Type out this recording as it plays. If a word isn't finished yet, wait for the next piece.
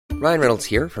Ryan Reynolds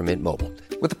here from Mint Mobile.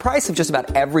 With the price of just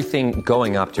about everything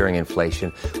going up during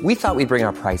inflation, we thought we'd bring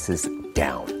our prices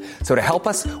down. So to help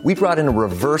us, we brought in a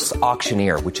reverse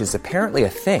auctioneer, which is apparently a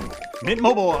thing. Mint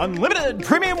Mobile Unlimited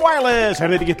Premium Wireless. How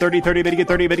to get 30, 30, bit to get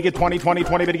 30, bit to get 20, 20,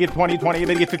 20, bit to get 20, 20,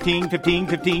 bit to get 15, 15,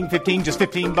 15, 15, just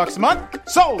 $15 a month?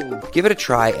 Sold! Give it a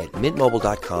try at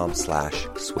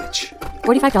mintmobile.com/switch.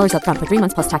 $45 up front for 3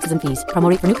 months plus taxes and fees. Promo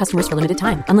rate for new customers for limited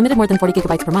time. Unlimited more than 40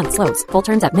 gigabytes per month. Slows full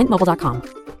terms at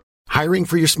mintmobile.com. Hiring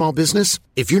for your small business?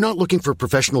 If you're not looking for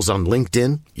professionals on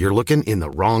LinkedIn, you're looking in the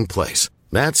wrong place.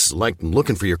 That's like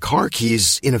looking for your car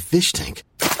keys in a fish tank.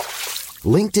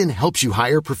 LinkedIn helps you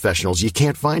hire professionals you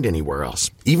can't find anywhere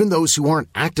else, even those who aren't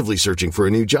actively searching for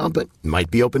a new job but might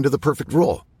be open to the perfect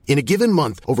role. In a given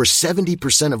month, over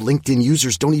 70% of LinkedIn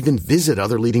users don't even visit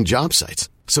other leading job sites.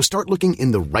 So start looking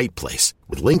in the right place.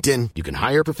 With LinkedIn, you can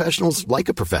hire professionals like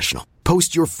a professional.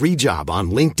 Post your free job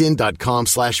on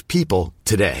linkedin.com/people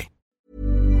today.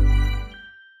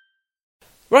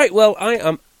 Right, well, I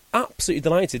am absolutely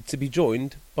delighted to be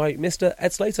joined by Mr.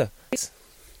 Ed Slater.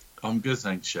 I'm good,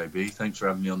 thanks, JB. Thanks for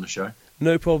having me on the show.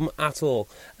 No problem at all.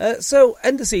 So,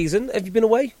 end of season, have you been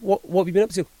away? What have you been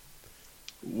up to?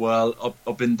 Well,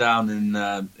 I've been down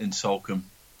in Salcombe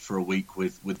for a week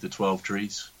with the 12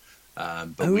 Trees.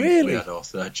 But really? We had our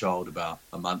third child about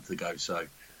a month ago, so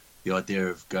the idea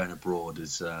of going abroad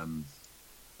is a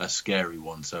scary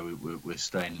one, so we're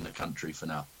staying in the country for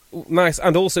now. Nice,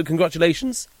 and also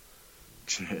congratulations.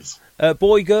 Cheers.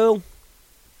 Boy, girl?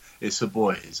 It's a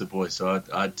boy. So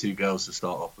I had two girls to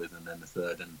start off with, and then the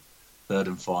third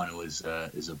and final is a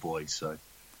boy. So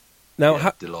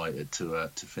now, delighted to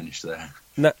finish there.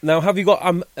 Now, have you got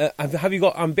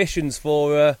ambitions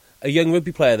for a young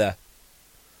rugby player there?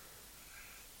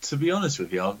 To be honest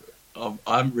with you, I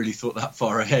haven't really thought that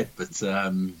far ahead, but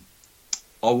I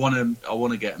want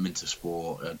to get them into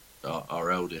sport.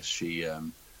 Our eldest, she's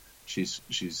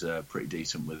pretty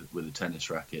decent with a tennis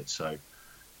racket, so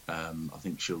I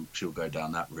think she'll go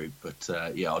down that route. But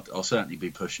I'll certainly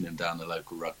be pushing him down the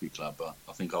local rugby club.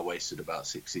 I think I wasted about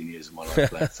 16 years of my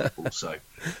life playing football, so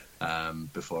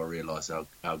before I realised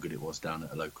how good it was down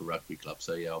at a local rugby club.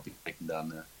 So yeah, I'll be taking down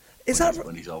there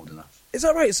when he's old enough. Is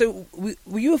that right? So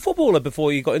were you a footballer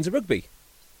before you got into rugby?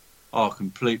 Oh,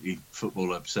 completely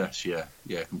football obsessed. Yeah,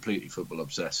 completely football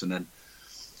obsessed. And then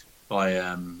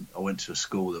I went to a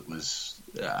school that was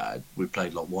we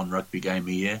played like one rugby game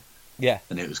a year. Yeah,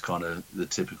 and it was kind of the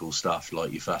typical stuff,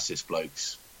 like your fastest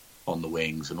blokes on the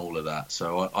wings and all of that.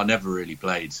 So I never really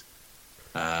played.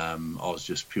 I was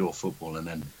just pure football, and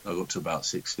then I got to about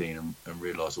 16 and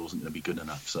realised I wasn't going to be good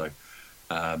enough. So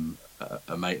a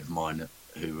mate of mine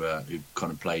who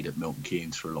kind of played at Milton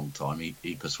Keynes for a long time,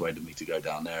 he persuaded me to go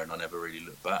down there, and I never really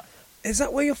looked back. Is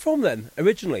that where you're from then,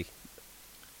 originally?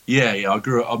 Yeah.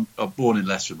 I'm born in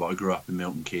Leicester, but I grew up in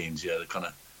Milton Keynes. Yeah, the kind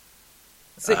of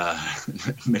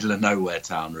middle of nowhere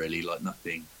town, really. Like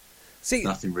nothing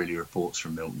really reports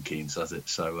from Milton Keynes, does it?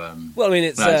 So, well, I mean,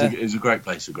 it's a great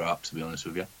place to grow up, to be honest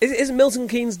with you. Isn't Milton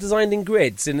Keynes designed in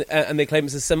grids, and they claim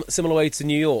it's a similar way to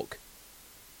New York?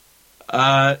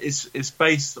 It's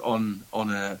based on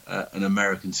an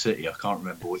American city. I can't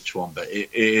remember which one, but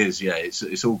it is. Yeah,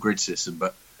 it's all grid system.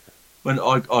 But when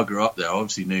I grew up there, I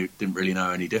obviously didn't really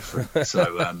know any different.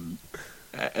 So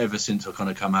ever since I kind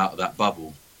of come out of that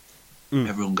bubble,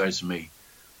 everyone goes to me,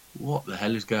 "What the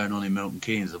hell is going on in Milton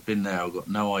Keynes? I've been there. I've got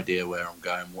no idea where I'm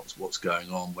going, what's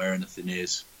going on, where anything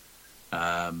is."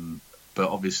 But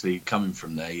obviously, coming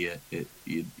from there,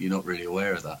 you're not really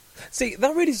aware of that. See,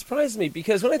 that really surprised me,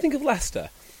 because when I think of Leicester,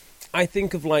 I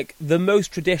think of like the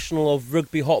most traditional of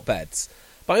rugby hotbeds.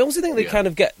 But I also think they kind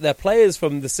of get their players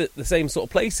from the same sort of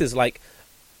places, like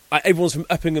everyone's from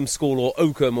Uppingham School or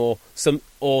Oakham or some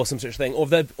such thing, or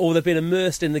they've been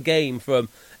immersed in the game from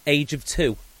age of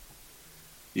 2.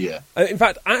 Yeah. In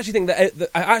fact, I actually think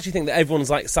that everyone's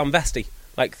like Sam Vesti,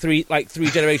 like three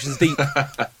generations deep.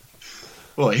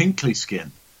 Well, Hinkley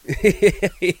skin.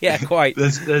 Yeah, quite.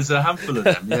 There's a handful of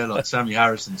them. Yeah, like Sammy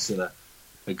Harrison's still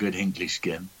a good Hinkley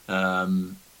skin.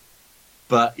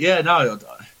 But yeah, no.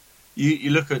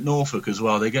 You look at Norfolk as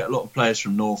well. They get a lot of players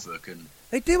from Norfolk, and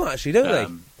they do actually, don't they?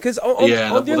 Because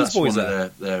that's one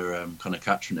of their kind of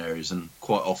catchment areas, and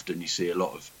quite often you see a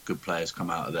lot of good players come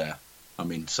out of there. I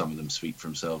mean, some of them speak for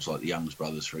themselves, like the Youngs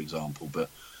brothers, for example. But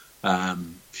a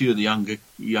few of the younger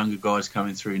guys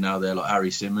coming through now, they're like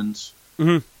Harry Simmons.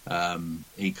 Mm-hmm.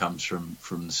 He comes from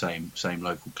the same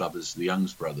local club as the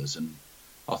Youngs brothers, and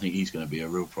I think he's going to be a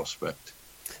real prospect.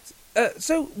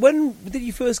 So when did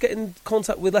you first get in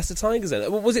contact with Leicester Tigers then?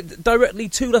 Was it directly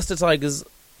to Leicester Tigers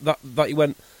that you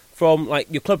went from, like,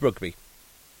 your club rugby?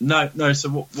 No. So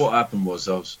what happened was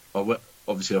I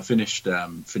obviously I finished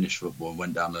football and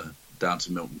went down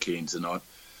to Milton Keynes, and I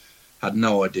had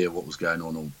no idea what was going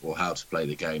on or how to play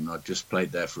the game. And I just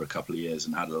played there for a couple of years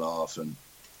and had a laugh and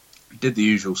did the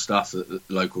usual stuff that the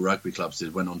local rugby clubs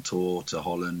did. Went on tour to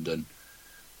Holland, and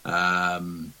I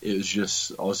was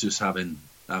just having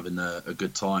a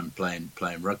good time playing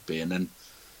rugby. And then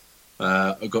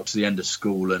I got to the end of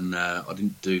school and I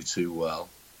didn't do too well,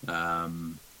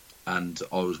 and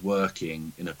I was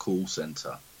working in a call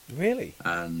centre. Really?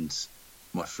 And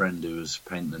my friend who was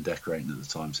painting and decorating at the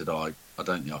time said, I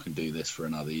don't think I can do this for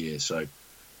another year. So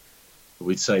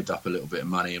we'd saved up a little bit of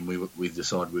money, and we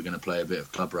decided we were going to play a bit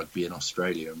of club rugby in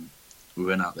Australia. And we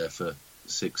went out there for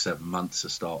 6-7 months to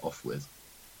start off with.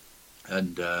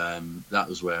 And that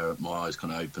was where my eyes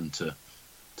kind of opened to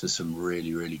some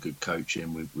really, really good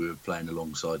coaching. We were playing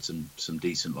alongside some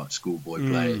decent like schoolboy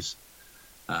players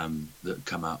that had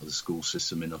come out of the school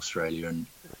system in Australia,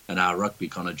 and our rugby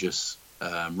kind of just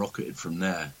rocketed from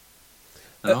there.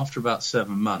 And after about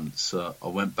 7 months, I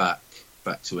went back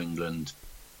to England.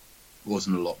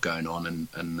 Wasn't a lot going on,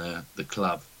 and the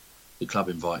club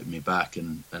invited me back,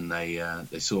 and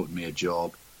they sorted me a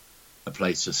job, a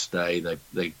place to stay.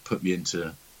 They put me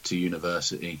into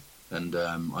university, and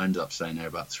I ended up staying there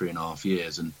about 3.5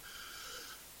 years. And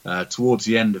towards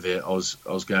the end of it, I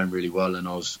was going really well, and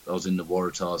I was in the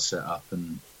Waratahs set up,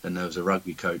 and there was a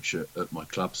rugby coach at my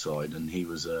club side, and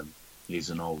he's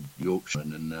an old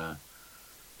Yorkshireman, and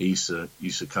he used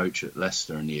to coach at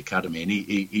Leicester in the academy, and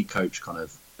he coached kind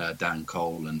of Dan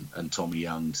Cole and Tommy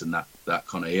Youngs and that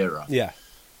kind of era. Yeah.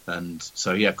 And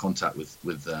so he had contact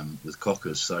with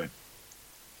Cockers. So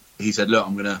he said, "Look,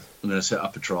 I'm gonna set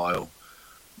up a trial.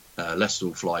 Leicester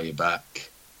will fly you back.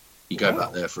 You go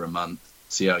back there for a month,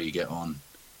 see how you get on."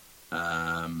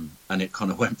 And it kind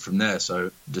of went from there.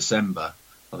 So December,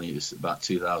 I think it was about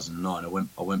 2009.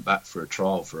 I went back for a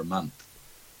trial for a month.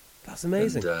 That's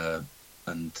amazing.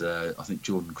 And I think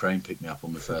Jordan Crane picked me up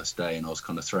on the first day, and I was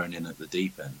kind of thrown in at the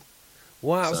deep end.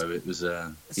 Wow. So it was,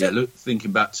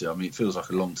 thinking back to it, I mean, it feels like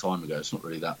a long time ago. It's not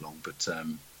really that long, but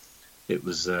it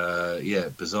was,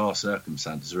 bizarre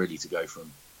circumstances really to go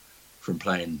from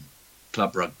playing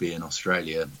club rugby in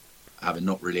Australia, having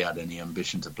not really had any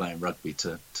ambition to playing rugby,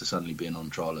 to suddenly being on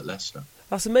trial at Leicester.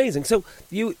 That's amazing. So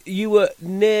you were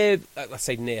near, let's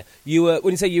say near, you were,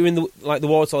 when you say you were in the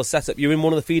Waratahs setup, you're in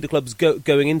one of the feeder clubs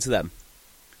going into them?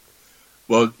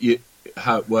 Well,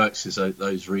 how it works is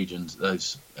those regions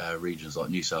like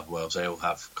New South Wales, they all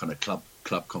have kind of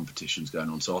club competitions going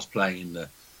on. So I was playing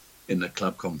in the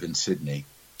club comp in Sydney.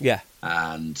 Yeah.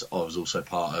 And I was also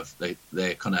part of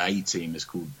their kind of A team is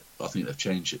called, I think they've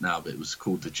changed it now, but it was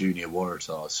called the Junior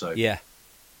Waratahs. So yeah,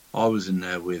 I was in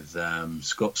there with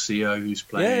Scott Seo, who's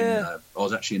playing. Yeah. I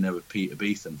was actually in there with Peter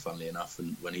Beetham, funnily enough,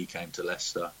 and when he came to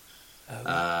Leicester.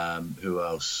 Who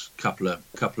else? Couple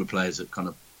of players that kind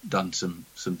of done some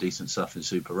decent stuff in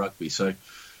Super Rugby. So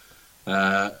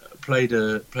played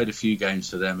a few games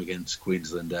for them against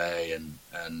Queensland A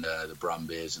and the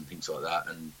Brumbies and things like that,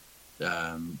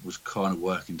 and was kind of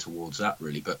working towards that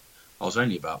really. But I was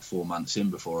only about 4 months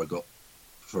in before I got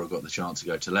the chance to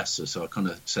go to Leicester. So I kind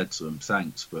of said to them,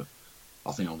 thanks, but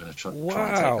I think I'm going to try and take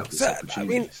up this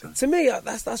opportunity. I mean, to me,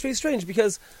 that's really strange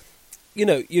because, you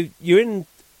know, you're in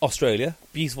Australia,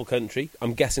 beautiful country.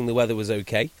 I'm guessing the weather was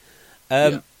okay.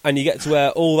 And you get to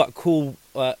wear all that cool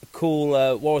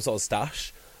Waratahs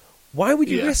stash. Why would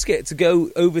you risk it to go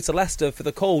over to Leicester for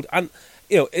the cold? And,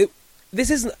 you know, this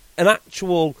isn't an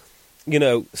actual, you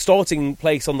know, starting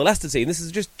place on the Leicester team. This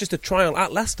is just a trial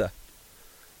at Leicester.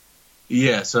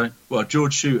 Yeah, so, well,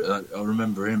 George Shooter, I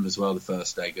remember him as well the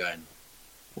first day going,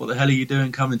 what the hell are you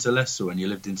doing coming to Leicester when you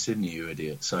lived in Sydney, you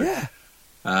idiot? So,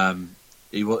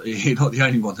 he's not the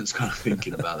only one that's kind of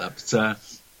thinking about that. But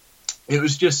it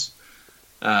was just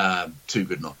too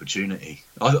good an opportunity.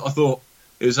 I thought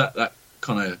it was that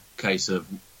kind of case of,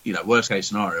 you know, worst case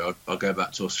scenario, I'll go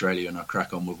back to Australia and I'll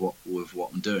crack on with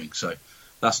what I'm doing. So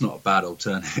that's not a bad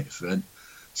alternative. And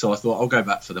so I thought I'll go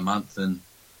back for the month and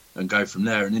go from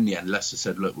there. And in the end, Leicester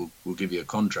said, look, we'll give you a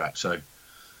contract. So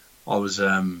I was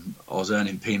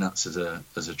earning peanuts as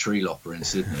a tree lopper in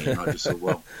Sydney, and I just thought,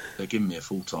 well, they're giving me a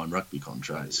full-time rugby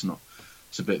contract.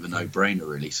 It's a bit of a no-brainer,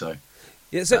 really. So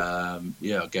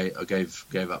yeah, I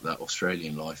gave up that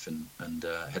Australian life and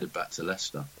headed back to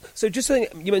Leicester. So just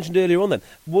something you mentioned earlier on, then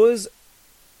was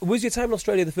your time in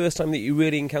Australia the first time that you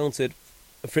really encountered,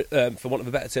 for want of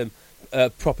a better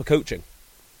term, proper coaching?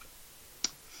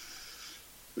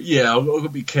 Yeah, I've got to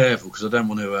be careful because I don't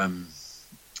want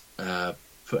to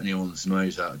put anyone's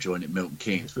nose out of joint at Milton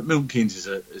Keynes. But Milton Keynes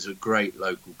is a great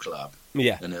local club.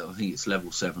 Yeah, and I think it's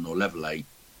level 7 or level 8.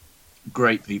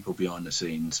 Great people behind the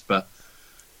scenes, but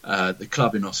the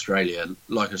club in Australia,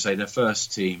 like I say, their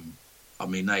first team. I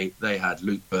mean, they had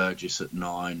Luke Burgess at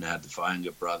 9. They had the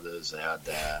Fainga brothers. They had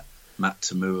Matt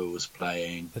Tamua was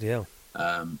playing. Bloody hell.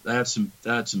 They had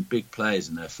some big players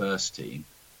in their first team.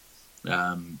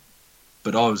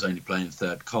 But I was only playing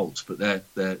third Colts. But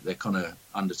their kind of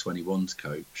under 21s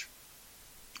coach,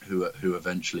 who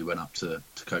eventually went up to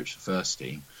coach the first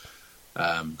team,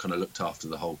 kind of looked after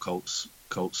the whole Colts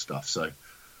stuff. So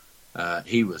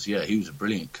he was a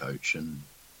brilliant coach, and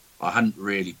I hadn't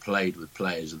really played with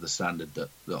players of the standard that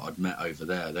I'd met over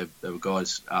there. There were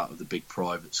guys out of the big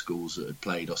private schools that had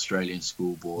played Australian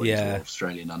schoolboys or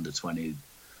Australian under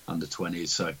 20s.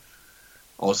 So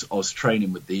I was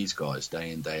training with these guys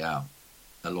day in, day out,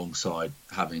 alongside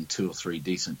having 2 or 3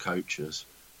 decent coaches,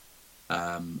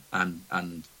 and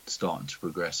starting to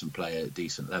progress and play at a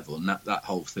decent level. And that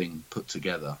whole thing put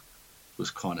together was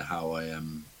kind of how I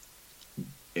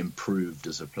improved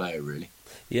as a player, really.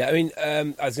 Yeah, I mean, I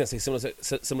was going to say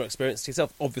similar experience to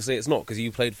yourself. Obviously, it's not because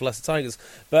you played for Leicester Tigers,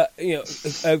 but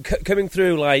coming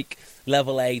through like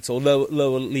level 8 or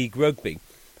lower league rugby,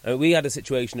 we had a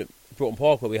situation at Broughton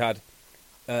Park where we had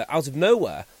out of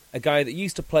nowhere a guy that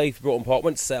used to play for Broughton Park,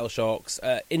 went to Sale Sharks,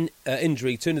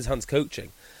 injury, turned his hands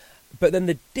coaching, but then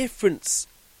the difference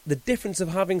of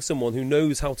having someone who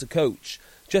knows how to coach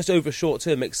just over a short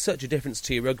term makes such a difference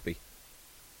to your rugby.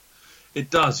 It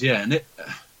does, yeah, and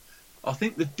I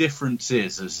think the difference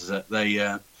is that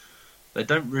they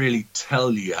don't really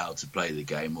tell you how to play the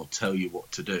game or tell you what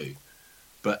to do,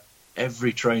 but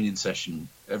every training session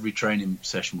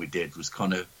we did was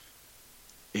kind of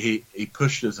he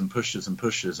pushed us and pushed us and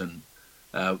pushed us, and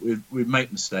we'd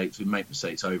make mistakes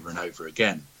over and over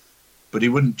again, but he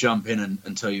wouldn't jump in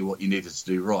and tell you what you needed to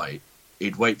do right.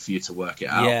 He'd wait for you to work it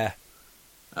out. Yeah.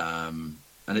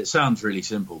 And it sounds really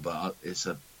simple, but it's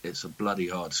a bloody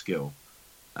hard skill.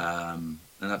 And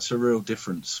that's a real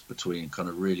difference between kind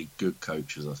of really good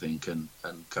coaches, I think, and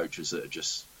coaches that are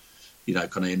just,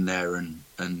 kind of in there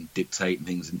and dictating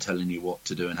things and telling you what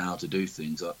to do and how to do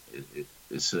things.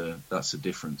 That's a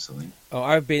difference, I think. Oh,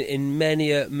 I've been in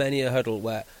many a huddle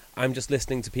where I'm just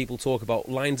listening to people talk about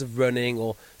lines of running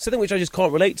or something which I just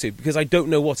can't relate to because I don't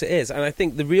know what it is. And I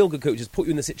think the real good coaches put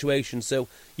you in the situation so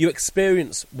you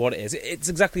experience what it is. It's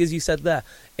exactly as you said there.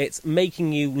 It's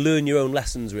making you learn your own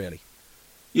lessons, really.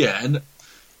 Yeah, and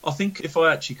I think if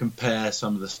I actually compare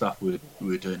some of the stuff we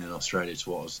were doing in Australia to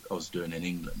what I was doing in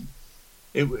England,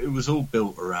 it was all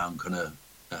built around kind of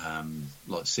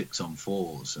like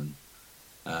 6-on-4s and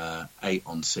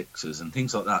 8-on-6s and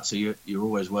things like that. So you're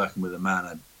always working with a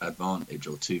man advantage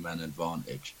or 2-man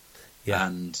advantage. Yeah.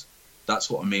 And that's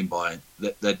what I mean by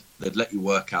they'd let you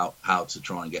work out how to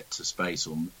try and get to space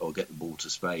or get the ball to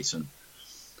space. And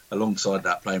alongside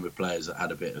that, playing with players that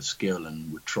had a bit of skill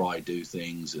and would try do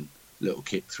things and little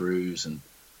kick throughs, and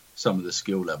some of the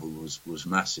skill level was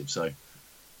massive. So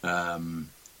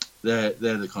they're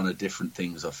the kind of different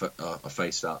things I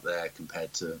faced out there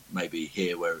compared to maybe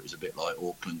here, where it was a bit like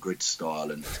Auckland grid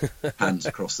style and hands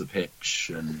across the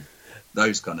pitch and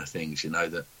those kind of things,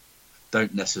 that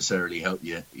don't necessarily help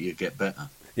you get better.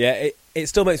 Yeah, it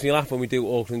still makes me laugh when we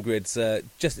do Auckland grids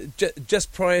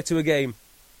just prior to a game.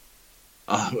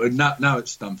 Oh, now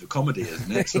it's done for comedy,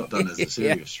 isn't it? It's not done as a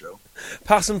serious drill.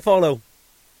 Pass and follow.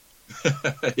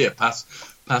 Yeah, pass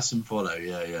and follow.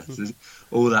 Yeah. So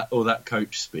all that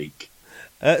coach speak.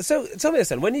 So tell me this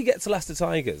then: when you get to Leicester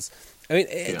Tigers, I mean,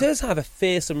 it does have a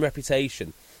fearsome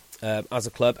reputation as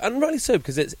a club, and rightly so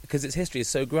because its history is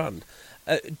so grand.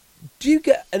 Do you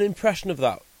get an impression of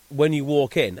that when you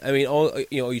walk in? I mean, are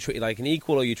you treated like an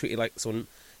equal, or are you treated like someone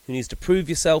who needs to prove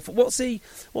yourself? What's the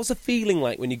feeling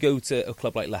like when you go to a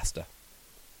club like Leicester?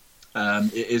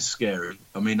 It is scary.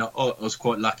 I mean, I was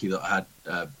quite lucky that I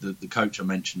had the coach I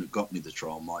mentioned that got me the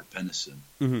trial, Mike Pennison.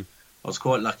 Mm-hmm. I was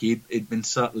quite lucky. He'd been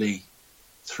subtly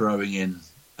throwing in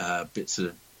bits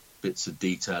of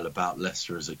detail about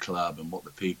Leicester as a club and what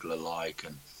the people are like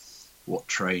and what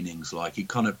training's like. He'd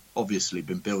kind of obviously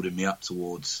been building me up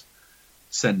towards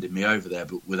sending me over there,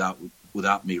 but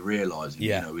without me realising.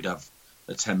 Yeah. We'd have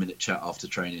a 10-minute chat after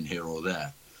training here or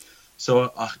there.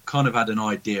 So I kind of had an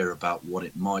idea about what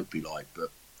it might be like, but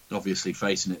obviously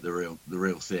facing it the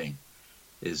real thing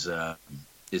is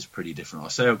pretty different. I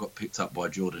say I got picked up by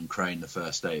Jordan Crane the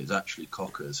first day. It was actually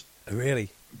Cockers. Oh, really?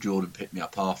 Jordan picked me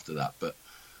up after that, but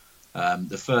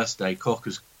the first day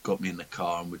Cockers got me in the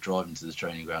car and we're driving to the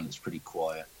training ground. It's pretty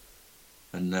quiet,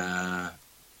 and I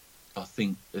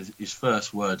think his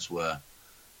first words were,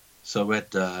 "So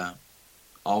Ed,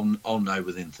 I'll know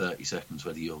within 30 seconds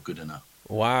whether you're good enough."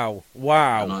 Wow.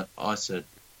 And I said,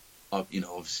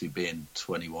 obviously being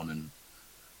 21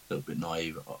 little bit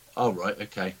naive. Oh, right,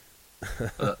 okay,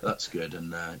 that's good.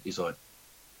 And he's like,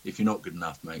 if you're not good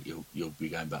enough, mate, you'll be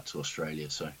going back to Australia.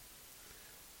 So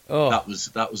that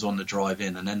was on the drive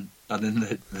in, and then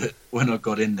when I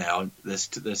got in there,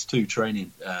 there's two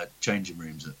training changing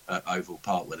rooms at Oval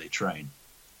Park where they train.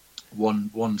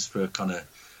 One's for kind of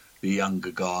the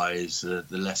younger guys, the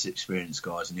less experienced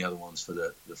guys, and the other one's for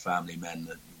the family men,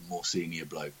 the more senior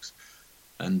blokes.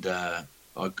 And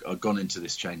I'd gone into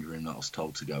this changing room that I was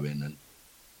told to go in, and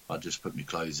I just put my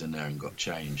clothes in there and got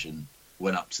changed and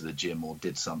went up to the gym or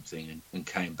did something and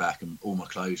came back and all my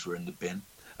clothes were in the bin.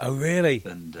 Oh, really?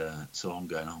 And so I'm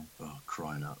going,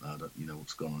 crying out loud,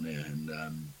 what's going on here? And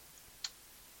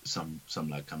some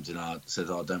lad comes in, says,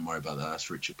 don't worry about that.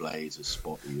 That's Richard Blades, a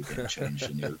spot that you're getting changed,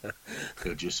 and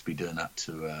he'll just be doing that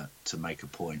to make a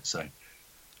point. So,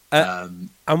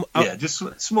 just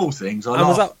small things.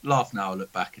 I laugh now. I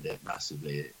look back at it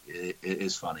massively. It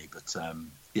is funny, but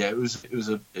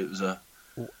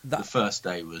the first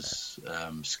day was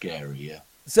scary. Yeah.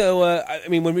 So, I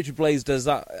mean, when Richard Blades does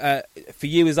that, for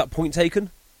you, is that point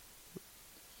taken?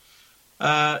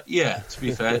 Yeah, to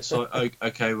be fair, it's like,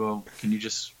 okay, well, can you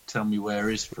just tell me where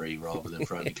is free rather than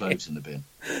throwing the clothes in the bin?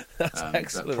 That's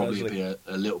excellent. That'd probably be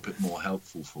a little bit more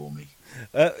helpful for me.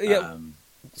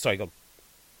 Sorry, go on.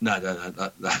 No,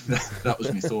 that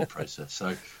was my thought process.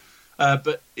 So,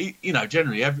 but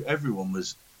generally, everyone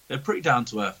they're pretty down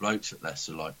to earth blokes at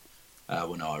Leicester. Like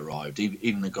when I arrived,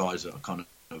 even the guys that I kind of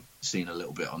seen a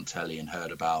little bit on telly and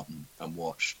heard about and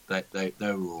watched, they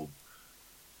were all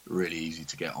really easy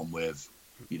to get on with.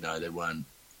 They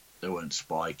weren't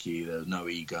spiky. There were no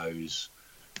egos.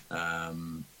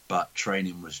 But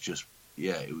training was just,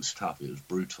 it was tough. It was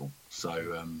brutal.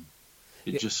 So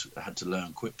just had to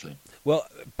learn quickly. Well,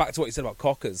 back to what you said about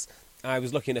Cockers. I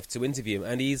was lucky enough to interview him,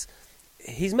 and he's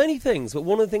many things, but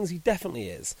one of the things he definitely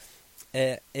is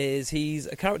he's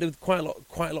a character with quite a lot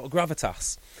of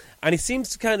gravitas, and he seems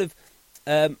to kind of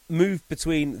move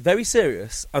between very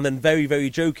serious and then very, very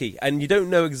jokey, and you don't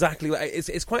know exactly what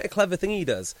it's quite a clever thing he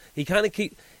does. He kind of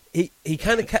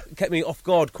kept me off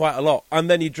guard quite a lot, and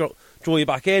then he draw you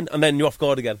back in, and then you're off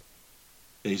guard again.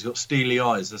 He's got steely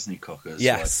eyes, doesn't he, Cockers?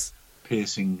 Yes, like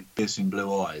piercing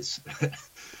blue eyes.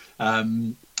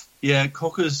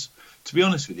 Cockers. To be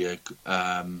honest with you,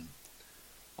 I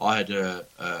had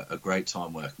a great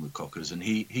time working with Cockers, and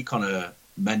he kind of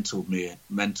mentored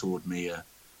me a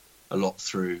lot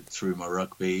through my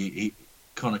rugby. He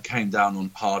kind of came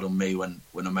down hard on me when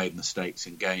I made mistakes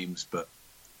in games, but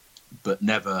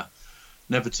never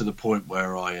to the point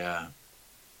where I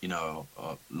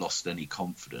lost any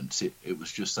confidence. It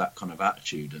was just that kind of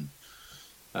attitude, and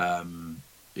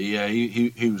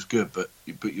he was good. But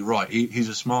you're right. He's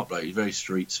a smart bloke. He's very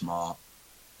street smart.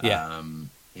 Yeah.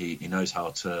 He knows how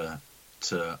to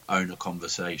own a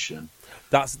conversation.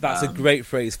 That's a great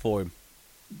phrase for him.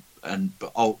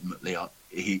 But ultimately,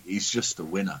 he's just a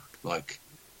winner. Like,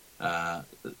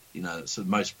 that's the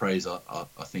most praise I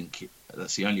think.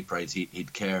 That's the only praise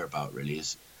he'd care about. Really,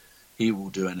 is he will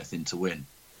do anything to win.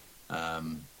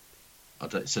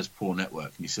 It says poor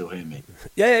network. Can you still hear me?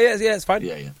 Yeah. It's fine.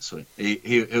 Yeah. Sweet.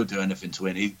 He'll do anything to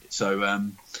win.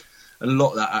 A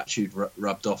lot of that attitude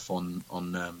rubbed off on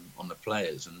the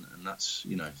players, and that's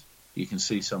you can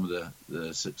see some of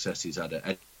the success he's had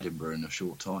at Edinburgh in a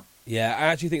short time. Yeah, I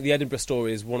actually think the Edinburgh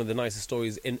story is one of the nicest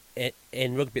stories in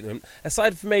rugby at the moment,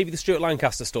 aside from maybe the Stuart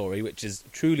Lancaster story, which is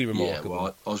truly remarkable. Yeah,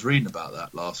 well, I was reading about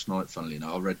that last night, funnily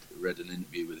enough. I read an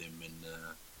interview with him in,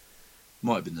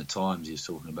 might have been the Times. He was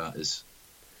talking about his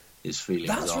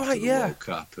feelings after the World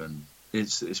Cup, and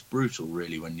it's brutal,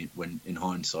 really, when in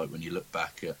hindsight, when you look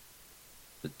back at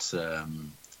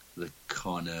the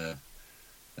kind of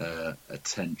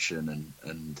attention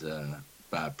and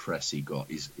bad press he got.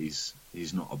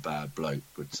 He's not a bad bloke,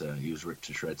 but he was ripped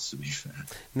to shreds, to be fair.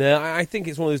 No, I think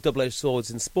it's one of those double-edged swords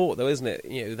in sport, though, isn't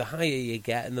it? The higher you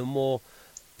get and the more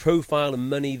profile and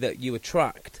money that you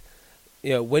attract,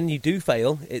 when you do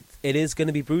fail, it is going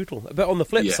to be brutal. But on the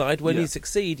flip side, when you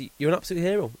succeed, you're an absolute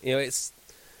hero. It's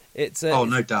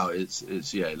no doubt. It's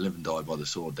live and die by the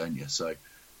sword, don't you? So.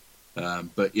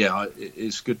 But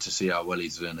it's good to see how well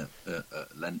he's doing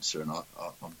at Leinster, and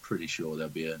I'm pretty sure there'll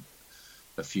be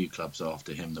a few clubs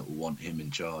after him that will want him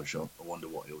in charge. I wonder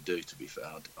what he'll do, to be fair.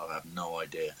 I have no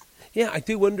idea. Yeah, I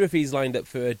do wonder if he's lined up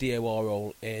for a DOR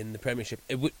role in the Premiership.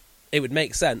 It would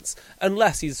make sense,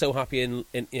 unless he's so happy in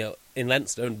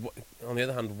Leinster, and on the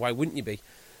other hand, why wouldn't you be?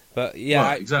 But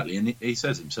exactly, and he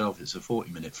says himself it's a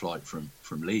 40-minute flight from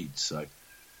Leeds, so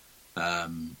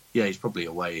he's probably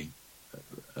away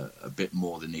a bit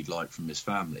more than he'd like from his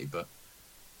family, but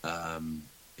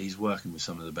he's working with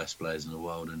some of the best players in the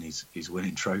world, and he's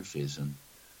winning trophies, and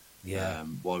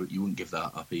well, you wouldn't give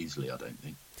that up easily, I don't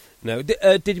think. No.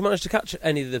 Did you manage to catch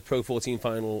any of the Pro 14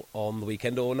 final on the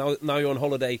weekend, or now you're on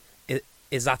holiday?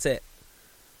 Is that it?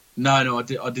 No, I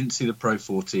didn't see the Pro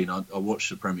 14. I watched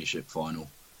the Premiership final.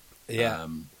 Yeah.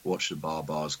 Watched the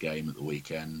Barbars game at the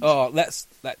weekend. Oh,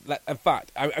 in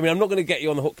fact, I mean, I'm not going to get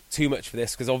you on the hook too much for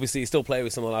this, because obviously you still play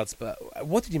with some of the lads, but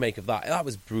what did you make of that? That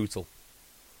was brutal.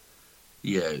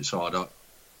 Yeah, it's hard.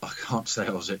 I can't say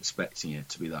I was expecting it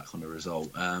to be that kind of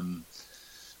result. I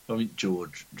mean,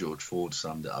 George Ford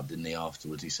summed it up, didn't he,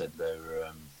 afterwards? He said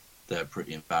they're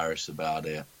pretty embarrassed about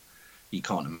it. You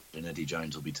can't imagine Eddie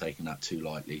Jones will be taking that too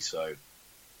lightly. So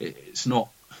it's not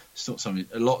something.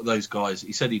 A lot of those guys,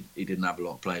 he said he didn't have a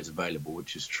lot of players available,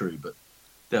 which is true, but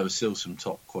there were still some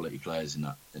top quality players in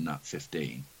that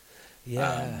 15.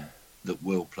 Yeah, that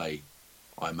will play,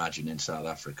 I imagine, in South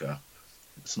Africa.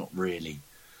 It's not really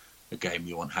a game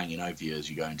you want hanging over you as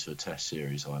you go into a test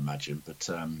series, I imagine. But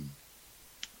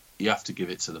you have to give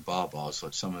it to the Barbars.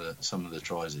 Like some of the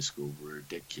tries they scored were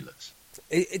ridiculous.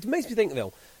 It makes me think,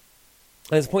 though.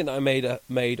 There's a point that I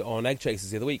made on Egg Chasers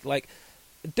the other week. Like,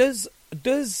 does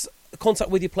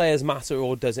contact with your players matter,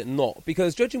 or does it not?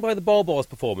 Because judging by the Barbars'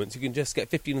 performance, you can just get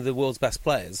 15 of the world's best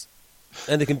players,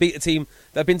 and they can beat a team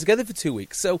that have been together for 2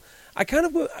 weeks. So I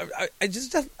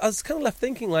was kind of left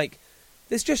thinking, like,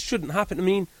 this just shouldn't happen. I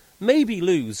mean, maybe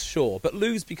lose, sure, but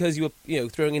lose because you were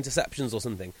throwing interceptions or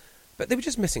something. But they were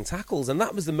just missing tackles, and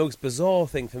that was the most bizarre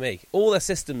thing for me. All their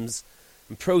systems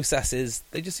and processes,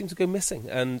 they just seem to go missing,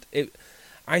 and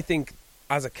I think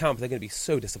as a camp they're going to be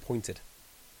so disappointed.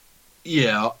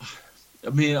 Yeah, I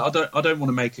mean, I don't want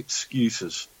to make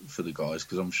excuses for the guys,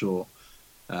 because I'm sure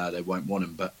they won't want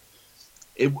them. But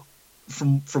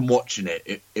from watching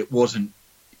it wasn't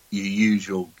your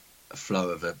usual flow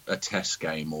of a test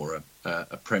game or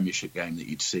a Premiership game that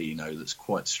you'd see, that's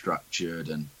quite structured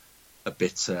and a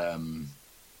bit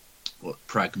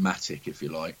pragmatic, if you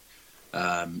like.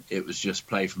 It was just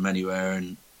play from anywhere,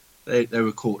 and they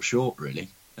were caught short, really.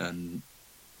 And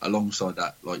alongside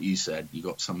that, like you said, you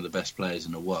got some of the best players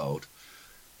in the world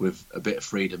with a bit of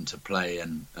freedom to play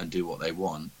and do what they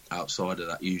want outside of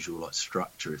that usual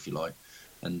structure, if you like.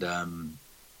 And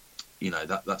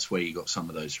that's where you got some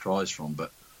of those tries from.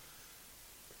 But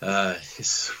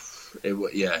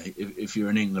if you're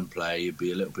an England player, you'd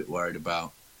be a little bit worried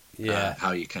about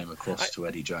how you came across to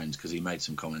Eddie Jones, because he made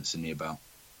some comments in about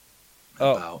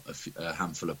a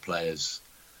handful of players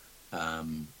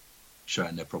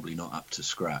showing they're probably not up to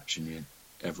scratch, and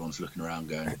everyone's looking around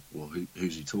going, well,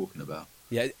 who's he talking about?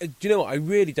 Yeah, do you know what? I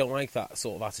really don't like that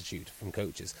sort of attitude from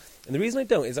coaches. And the reason I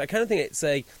don't is I kind of think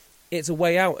it's a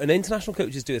way out, and international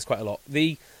coaches do this quite a lot.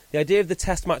 The idea of the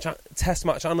test match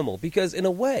animal, because in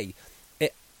a way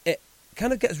it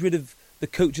kind of gets rid of the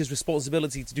coach's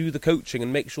responsibility to do the coaching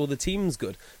and make sure the team's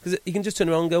good, because you can just turn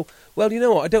around and go, well, you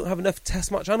know what, I don't have enough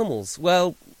test match animals.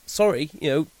 Well, sorry,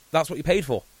 that's what you paid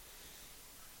for.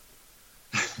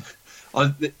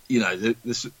 The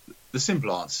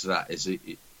simple answer to that is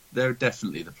there are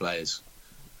definitely the players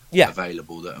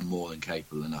available that are more than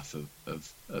capable enough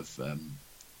of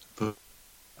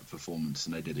performance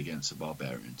than they did against the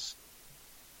Barbarians.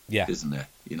 Yeah, isn't there?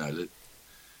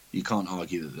 You can't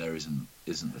argue that there isn't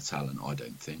the talent. I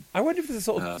don't think. I wonder if there's a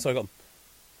sort of sorry, go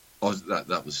on.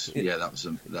 That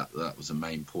was a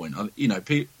main point.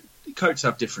 Coaches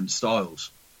have different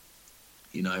styles.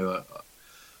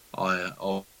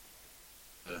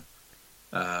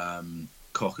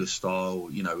 Cocker's style,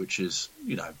 which is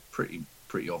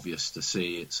pretty obvious to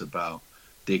see. It's about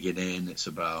digging in. It's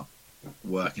about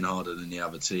working harder than the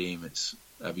other team. It's,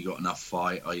 have you got enough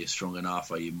fight? Are you strong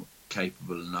enough? Are you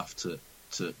capable enough to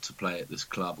play at this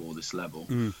club or this level?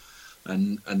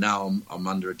 And now I'm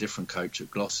under a different coach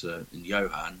at Gloucester, in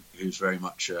Johan, who's very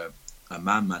much a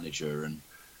man manager, and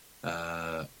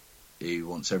he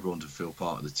wants everyone to feel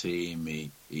part of the team.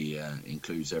 He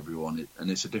includes everyone, and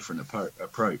it's a different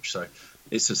approach. So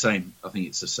it's the same. I think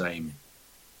it's the same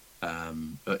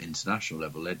at international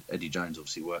level. Eddie Jones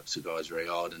obviously works the guys very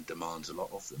hard and demands a lot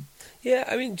of them. Yeah,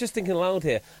 I mean, just thinking aloud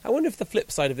here, I wonder if the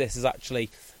flip side of this is actually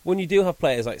when you do have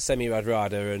players like Semi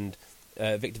Radradra and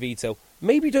Victor Vito,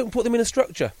 maybe don't put them in a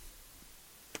structure.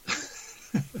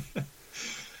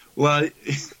 Well,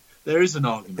 there is an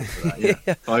argument for that. Yeah,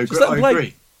 yeah. I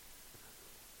agree.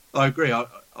 I agree. I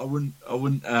wouldn't.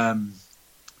 I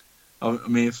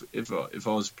mean, if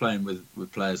I was playing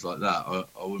with players like that,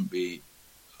 I wouldn't be.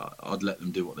 I'd let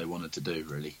them do what they wanted to do.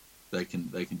 Really, they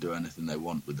can do anything they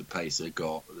want with the pace they've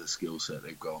got, with the skill set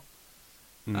they've got.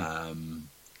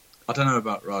 I don't know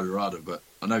about Rada, but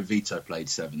I know Vito played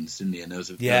sevens, didn't he? And there was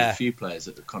a few players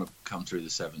that have kind of come through the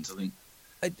sevens.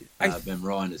 I think Ben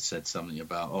Ryan had said something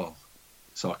about,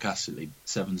 sarcastically,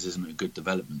 sevens isn't a good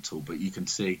development tool, but you can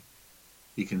see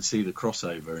the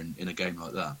crossover in a game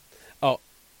like that. Oh,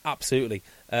 absolutely.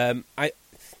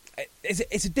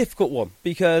 It's a difficult one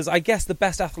because I guess the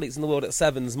best athletes in the world at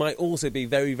sevens might also be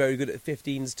very, very good at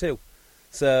 15s too.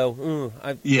 So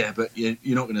but you're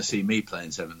not going to see me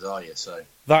playing sevens, are you? So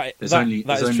there's only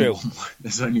true.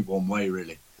 There's only one way,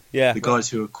 really. Yeah, the guys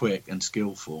who are quick and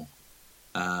skillful,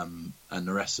 and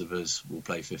the rest of us will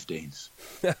play 15s.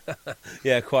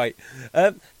 Yeah, quite.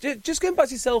 Just going back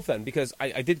to yourself then, because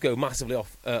I did go massively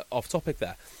off topic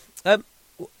there.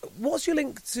 What's your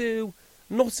link to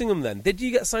Nottingham then? Did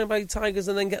you get signed by Tigers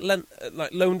and then get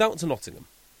loaned out to Nottingham?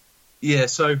 Yeah,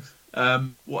 so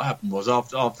what happened was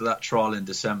after that trial in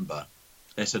December,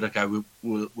 they said, "Okay,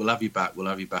 we'll have you back. We'll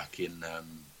have you back in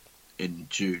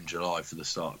June, July for the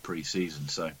start of pre-season."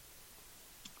 So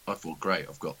I thought, great,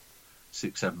 I've got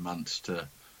 6-7 months to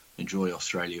enjoy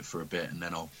Australia for a bit, and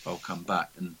then I'll come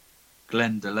back. And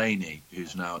Glenn Delaney,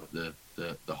 who's now at the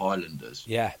Highlanders,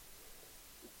 I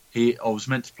was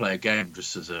meant to play a game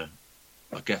just as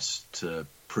to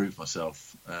prove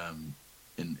myself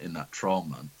in that trial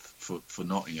month for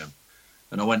Nottingham.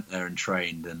 And I went there and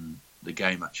trained, and the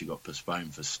game actually got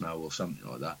postponed for snow or something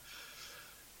like that.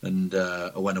 And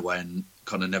I went away and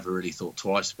kind of never really thought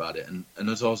twice about it. And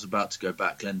as I was about to go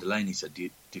back, Glenn Delaney said, do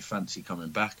you fancy coming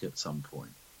back at some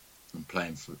point and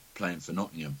playing for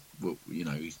Nottingham? Well, you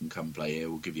can come play here.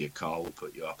 We'll give you a car. We'll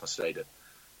put you up. I stayed at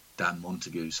Dan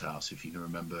Montague's house, if you can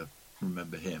remember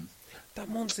him.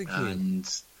 Dan Montague. And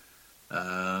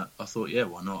I thought, yeah,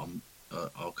 why not?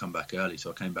 I'll come back early.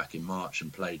 So I came back in March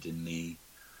and played in the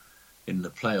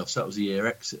playoffs. That was the year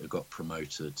Exeter got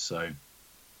promoted. So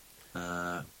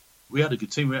we had a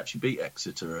good team. We actually beat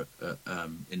Exeter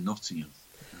in Nottingham.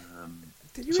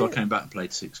 So I came back and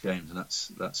played 6 games, and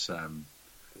that's where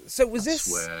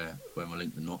my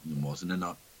link to Nottingham was. And then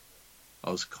I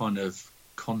was kind of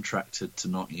contracted to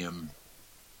Nottingham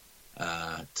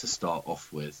to start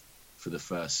off with for the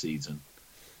first season,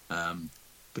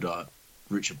 but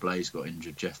Richard Blaze got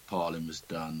injured, Jeff Parlin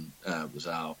was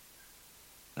out,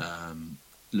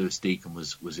 Lewis Deacon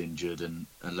was injured, and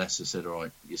Leicester said, "All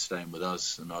right, you're staying with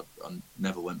us," and I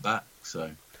never went back.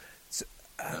 So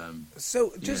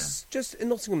just in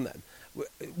Nottingham then,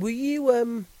 were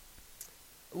you?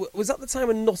 Was that the time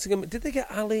when Nottingham did they get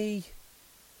Ali?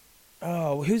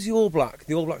 Oh, who's the All Black?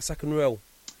 The All Black second row.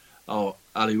 Oh,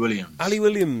 Ali Williams. Ali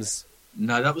Williams.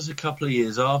 No, that was a couple of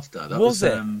years after. That was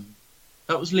it?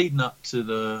 That was leading up to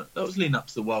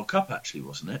the World Cup, actually,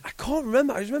 wasn't it? I can't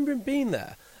remember. I just remember him being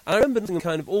there, and I remember him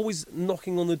kind of always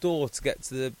knocking on the door to get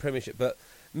to the Premiership, but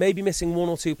maybe missing 1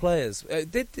 or 2 players.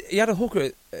 He had a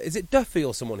hooker? Is it Duffy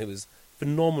or someone who was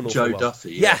phenomenal? Joe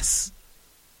Duffy. Yeah. Yes.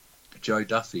 Joe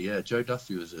Duffy. Yeah, Joe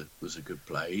Duffy was a good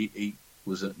player. He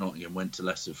was at Nottingham, went to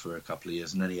Leicester for a couple of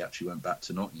years, and then he actually went back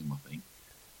to Nottingham, I think.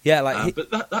 Yeah,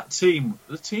 but that team,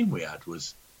 the team we had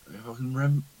was, if I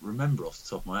can remember off the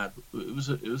top of my head, it was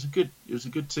a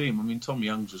good team. I mean, Tom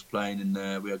Youngs was playing in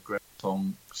there. We had Greg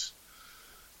Tonks,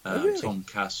 really? Tom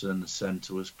Casson, the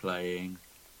centre, was playing.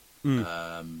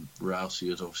 Rousey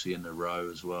was obviously in the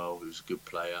row as well. He was a good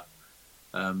player.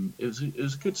 It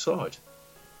was a good side.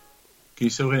 Can you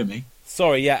still hear me?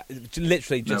 Sorry, yeah,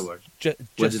 literally just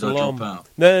just alarm. Drop out?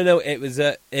 No, it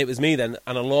was me then.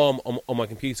 An alarm on my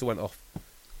computer went off.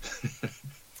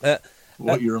 What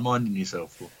are you reminding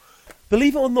yourself for?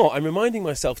 Believe it or not, I'm reminding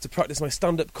myself to practice my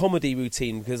stand-up comedy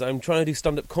routine because I'm trying to do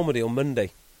stand-up comedy on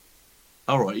Monday.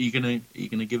 All right, are you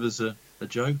gonna give us a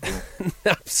joke?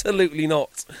 Absolutely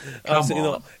not. Absolutely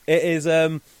not. It is.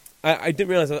 I didn't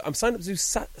realise I'm signed up to do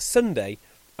Sunday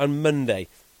and Monday.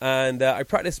 And I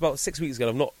practiced about 6 weeks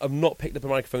ago. I've not picked up a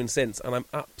microphone since, and I'm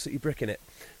absolutely bricking it.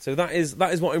 So that is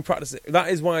what I'm practicing. That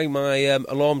is why my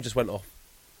alarm just went off.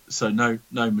 So no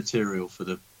material for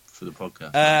the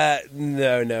podcast.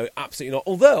 No, absolutely not.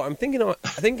 Although I think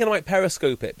I might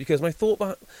Periscope it because my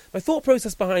thought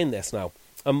process behind this now,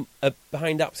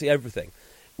 behind absolutely everything,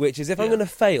 which is if I'm going to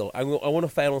fail, I want to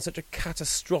fail on such a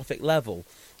catastrophic level.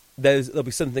 There'll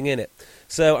be something in it.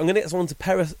 So I'm going to get someone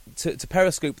to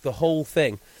Periscope the whole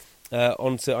thing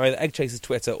onto either Egg Chaser's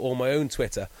Twitter or my own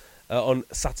Twitter on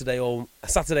Sunday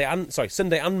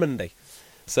and Monday.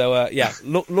 So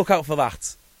look out for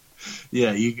that.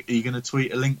 Yeah, are you going to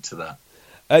tweet a link to that?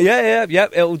 Yeah.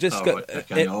 It'll just go.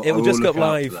 Okay. It'll just go up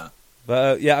live.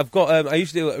 But I've got. I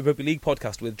used to do a rugby league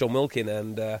podcast with John Wilkin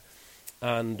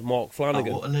and Mark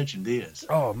Flanagan. Oh, what a legend he is!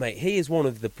 Oh, mate, he is one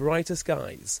of the brightest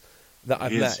guys that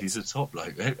I've met. He's a top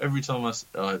bloke. Every time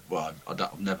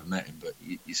I've never met him, but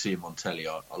you see him on telly.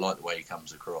 I like the way he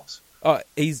comes across.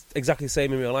 He's exactly the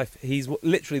same in real life. He's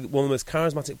literally one of the most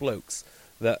charismatic blokes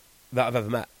that I've ever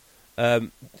met.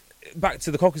 Back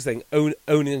to the Cockers thing,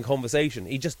 owning a conversation.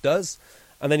 He just does.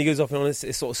 And then he goes off on this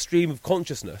sort of stream of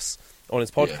consciousness on his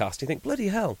podcast. Yeah. You think, bloody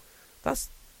hell, that's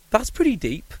pretty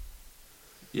deep.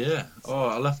 Yeah.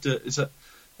 I'll have to... Is that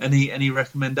any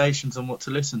recommendations on what to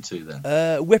listen to then?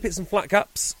 Whippets and Flat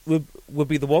Caps would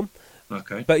be the one.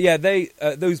 Okay. But yeah,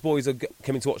 those boys are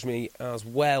coming to watch me as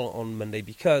well on Monday,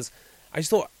 because I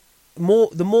just thought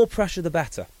the more pressure the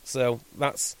better. So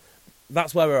that's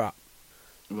where we're at.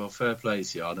 Well, fair play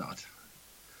to you.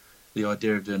 The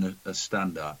idea of doing a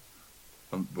stand-up,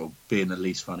 being the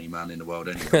least funny man in the world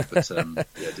anyway, but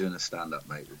doing a stand-up,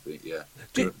 mate, would be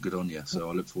good on you. So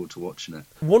I look forward to watching it.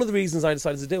 One of the reasons I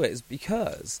decided to do it is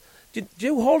because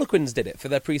Joe Harlequins did it for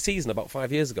their pre-season about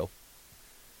 5 years ago.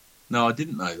 No, I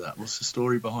didn't know that. What's the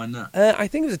story behind that? I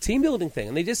think it was a team building thing,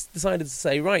 and they just decided to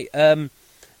say, right,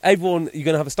 everyone, you're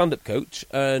going to have a stand-up coach,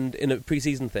 and in a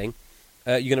pre-season thing,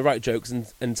 you're going to write jokes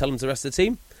and tell them to the rest of the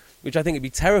team, which I think would be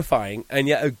terrifying, and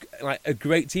yet a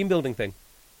great team building thing.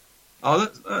 Oh,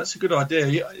 that's a good idea.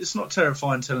 It's not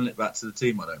terrifying telling it back to the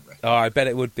team, I don't reckon. Oh, I bet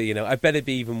it would be. I bet it'd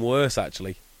be even worse,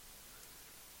 actually.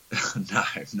 No,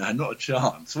 not a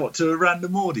chance. What, to a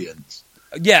random audience?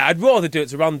 Yeah, I'd rather do it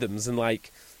to randoms than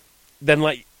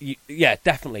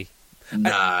definitely.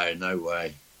 No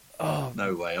way. Oh,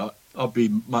 no way. I'll be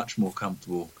much more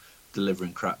comfortable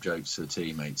delivering crap jokes to the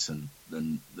teammates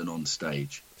than on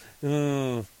stage.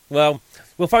 Well,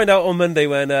 we'll find out on Monday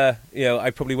when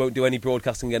I probably won't do any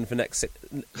broadcasting again for next 6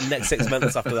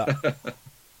 months after that.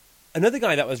 Another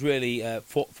guy that was really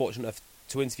fortunate enough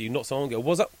to interview not so long ago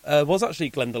was actually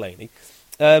Glenn Delaney.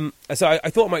 So I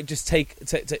thought I might just take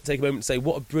a moment to say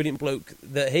what a brilliant bloke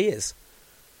that he is.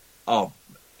 Oh,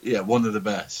 yeah, one of the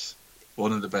best.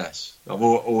 One of the best. I've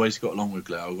always got along with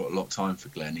Glenn. I've got a lot of time for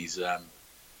Glenn. He's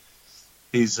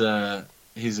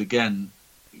again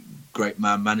great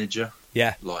man manager.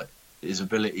 Yeah, like his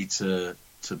ability to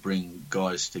bring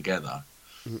guys together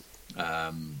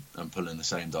and pull in the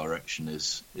same direction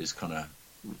is kind of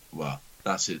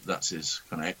that's his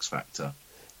kind of X factor.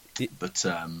 But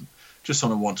just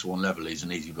on a one-to-one level, he's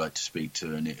an easy bloke to speak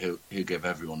to, and he'll give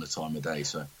everyone the time of day.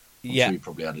 So I'm sure you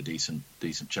probably had a decent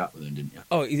chat with him, didn't you?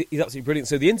 Oh, he's absolutely brilliant.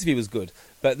 So the interview was good,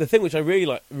 but the thing which I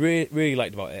really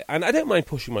liked about it, and I don't mind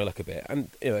pushing my luck a bit, and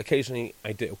occasionally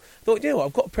I do. I thought,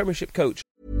 I've got a Premiership coach.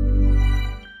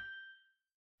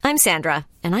 I'm Sandra,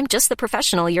 and I'm just the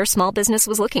professional your small business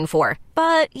was looking for.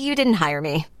 But you didn't hire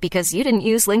me because you didn't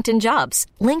use LinkedIn Jobs.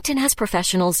 LinkedIn has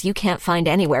professionals you can't find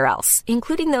anywhere else,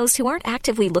 including those who aren't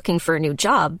actively looking for a new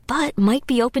job, but might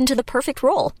be open to the perfect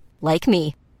role, like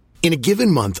me. In a given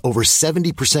month, over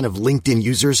 70% of LinkedIn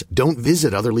users don't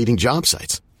visit other leading job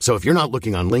sites. So if you're not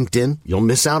looking on LinkedIn, you'll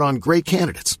miss out on great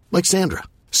candidates like Sandra.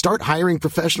 Start hiring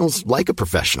professionals like a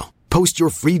professional. Post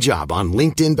your free job on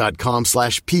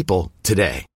linkedin.com/people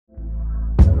today.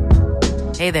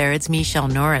 Hey there, it's Michelle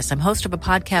Norris. I'm host of a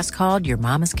podcast called Your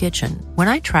Mama's Kitchen. When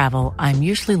I travel, I'm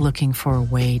usually looking for a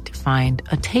way to find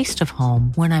a taste of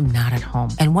home when I'm not at home.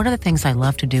 And one of the things I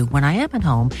love to do when I am at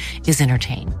home is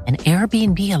entertain. And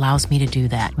Airbnb allows me to do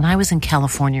that. When I was in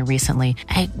California recently,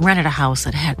 I rented a house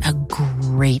that had a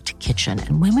great kitchen.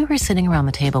 And when we were sitting around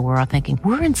the table, we were all thinking,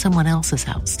 we're in someone else's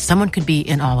house. Someone could be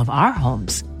in all of our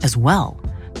homes as well.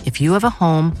 If you have a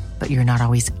home, but you're not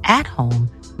always at home,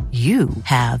 you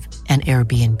have an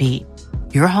Airbnb.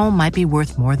 Your home might be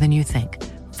worth more than you think.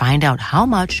 Find out how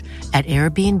much at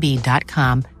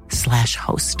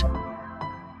airbnb.com/host.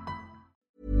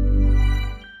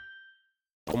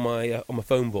 On my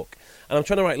phone book, and I'm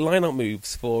trying to write line-out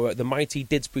moves for the mighty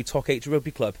Didsbury Toc H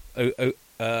Rugby Club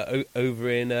over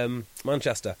in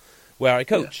Manchester, where I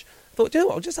coach. I thought,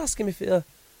 I'll just ask him if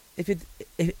he'd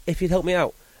help me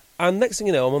out. And next thing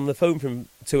you know, I'm on the phone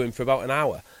to him for about an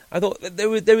hour. I thought that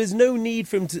there is no need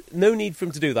for him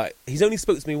to do that. He's only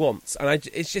spoke to me once, and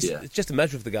it's just a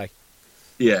measure of the guy.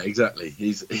 Yeah, exactly.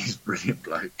 He's brilliant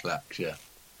bloke, Clax. Yeah,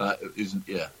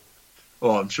 yeah.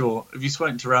 Well, I'm sure. Have you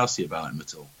spoken to Rousey about him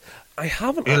at all? I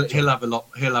haven't. He'll have a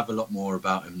lot more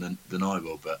about him than I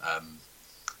will. But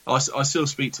I still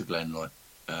speak to Glenn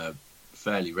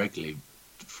fairly regularly,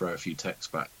 throw a few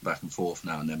texts back and forth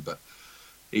now and then. But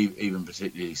even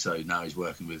particularly so now, he's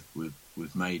working with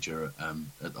Major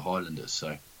at the Highlanders.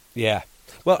 So yeah.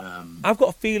 Well, I've got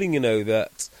a feeling,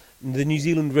 that the New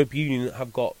Zealand Rugby Union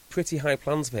have got pretty high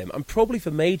plans for him, and probably for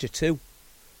Major too.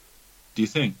 Do you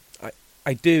think?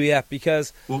 I do, yeah,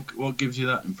 because... What gives you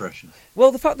that impression?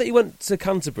 Well, the fact that he went to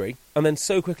Canterbury, and then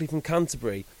so quickly from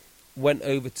Canterbury went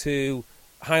over to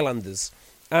Highlanders,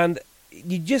 and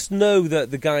you just know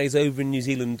that the guys over in New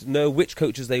Zealand know which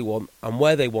coaches they want and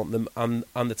where they want them, and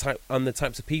the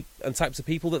types of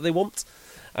people that they want,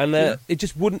 and it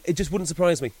just wouldn't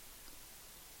surprise me.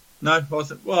 No,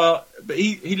 but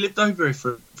he lived over here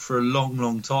for a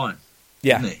long time.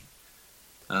 Yeah, didn't he?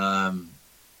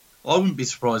 I wouldn't be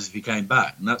surprised if he came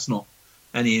back, and that's not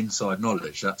any inside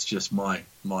knowledge. That's just my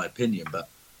opinion. But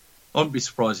I wouldn't be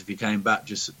surprised if he came back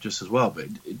just as well. But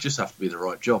it just have to be the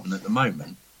right job. And at the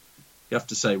moment, you have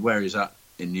to say where he's at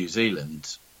in New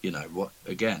Zealand. You know what?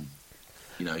 Again,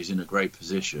 he's in a great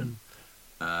position.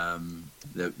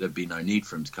 There'd be no need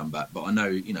for him to come back. But I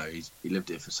know, he lived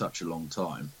here for such a long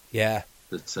time. Yeah.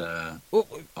 That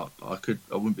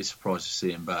I wouldn't be surprised to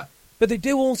see him back. But they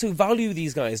do also value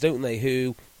these guys, don't they?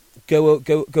 Who go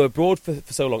abroad for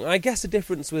so long. I guess the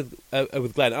difference with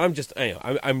Glenn,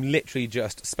 I'm literally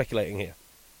just speculating here,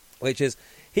 which is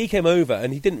he came over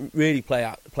and he didn't really play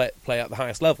at the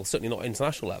highest level, certainly not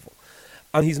international level,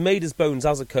 and he's made his bones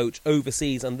as a coach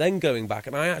overseas and then going back.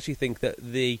 And I actually think that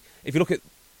if you look at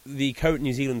the current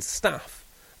New Zealand staff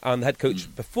and the head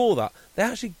coach before that, they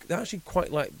actually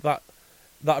quite like that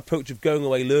approach of going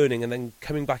away, learning, and then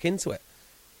coming back into it.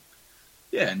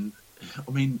 Yeah, and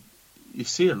I mean, you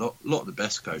see a lot of the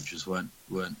best coaches weren't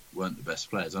the best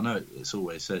players. I know it's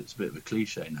always said, it's a bit of a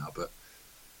cliche now, but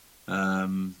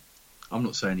I'm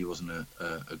not saying he wasn't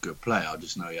a good player. I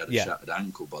just know he had a shattered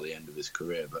ankle by the end of his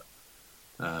career. But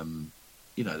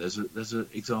there's an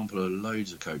example of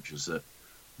loads of coaches that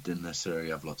didn't necessarily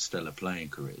have like stellar playing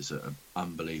careers that are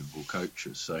unbelievable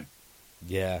coaches. So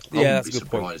I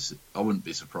wouldn't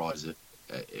be surprised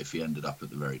if he ended up at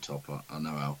the very top. I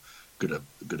know how good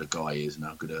a guy he is and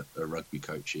how good a rugby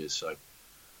coach he is. So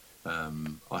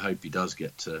I hope he does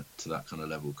get to that kind of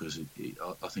level, because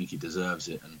I think he deserves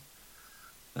it. And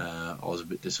I was a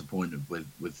bit disappointed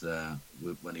with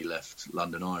when he left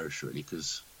London Irish, really,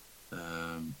 because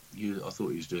I thought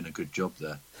he was doing a good job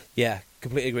there. Yeah,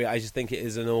 completely agree. I just think it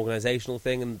is an organisational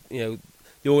thing, and the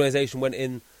organisation went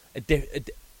in a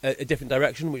different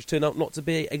direction, which turned out not to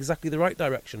be exactly the right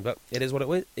direction. But it is what it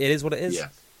is.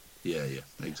 Yeah,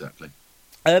 exactly.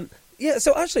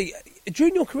 So actually,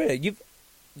 during your career,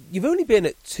 you've only been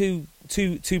at two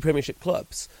Premiership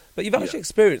clubs, but you've actually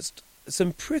experienced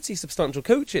some pretty substantial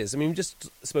coaches. I mean, we just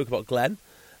spoke about Glenn.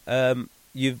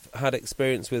 You've had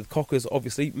experience with Cockers,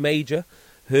 obviously, Major,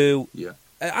 who... Yeah.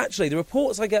 Actually, the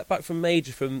reports I get back from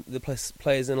Major, from the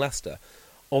players in Leicester,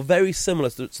 are very similar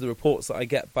to the reports that I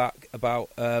get back about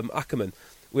Ackerman,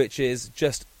 which is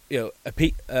just, a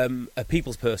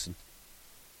people's person.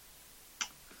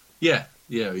 Yeah,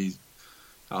 he's...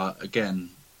 again,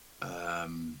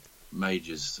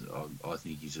 Major's... I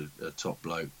think he's a top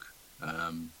bloke.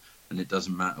 And it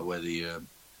doesn't matter whether you're...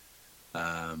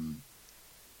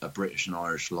 a British and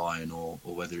Irish Lion or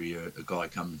whether you're a guy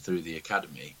coming through the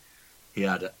academy. He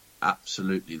had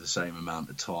absolutely the same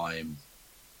amount of time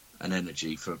and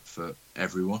energy for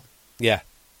everyone. Yeah.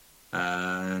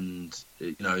 And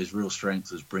his real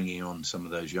strength was bringing on some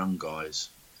of those young guys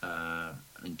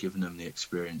and giving them the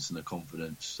experience and the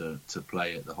confidence to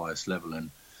play at the highest level.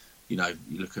 And you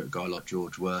look at a guy like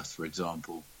George Worth, for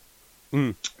example,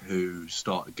 who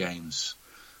started games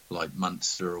like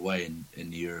Munster away in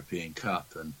the European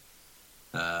Cup, and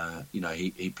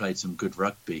he played some good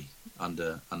rugby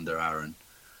under Aaron.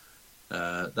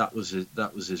 That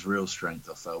was his real strength.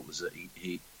 I felt was that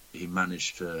he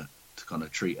managed to kind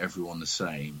of treat everyone the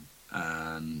same,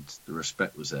 and the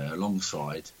respect was there,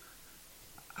 alongside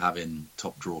having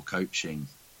top draw coaching,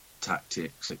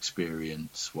 tactics,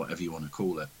 experience, whatever you want to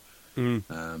call it.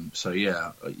 So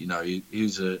yeah, he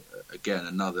was again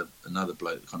another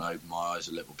bloke that kind of opened my eyes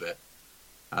a little bit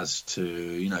as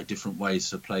to different ways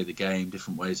to play the game,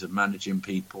 different ways of managing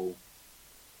people.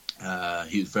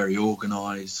 He was very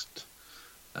organised.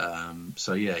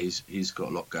 So yeah, he's got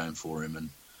a lot going for him, and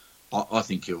I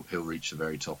think he'll reach the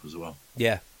very top as well.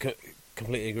 Yeah,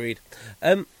 completely agreed.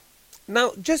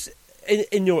 Now, just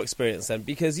in your experience then,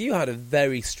 because you had a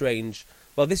very strange.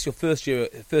 Well, this is your first year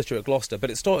at Gloucester, but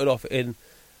it started off in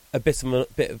a bit of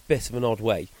an odd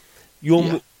way.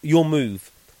 Your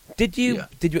move. Did you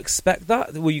expect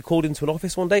that? Were you called into an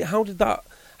office one day? How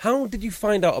did you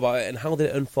find out about it, and how did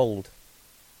it unfold?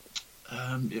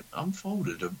 It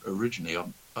unfolded originally.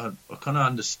 I kind of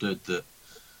understood that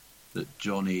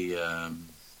Johnny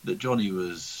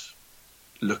was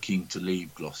looking to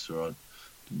leave Gloucester. I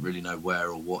didn't really know where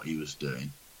or what he was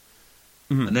doing.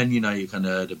 Mm-hmm. And then, you kind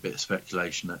of heard a bit of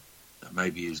speculation that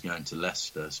maybe he was going to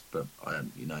Leicester, but I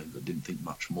didn't think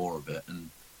much more of it.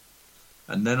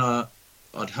 And then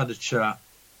I'd had a chat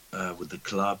with the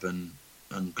club, and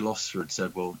Gloucester had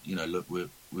said, well, look,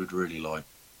 we'd really like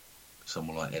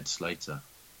someone like Ed Slater.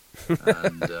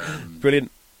 And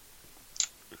brilliant.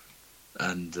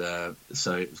 And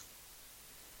so it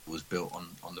was built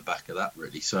on the back of that,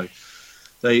 really. So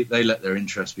they let their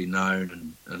interest be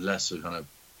known, and Leicester kind of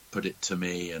put it to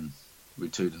me, and we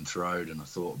toed and throwed, and I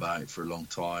thought about it for a long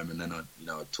time, and then I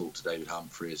talked to David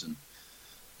Humphreys, and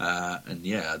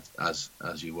yeah, as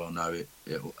you well know,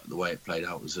 the way it played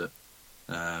out was that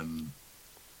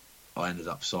I ended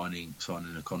up signing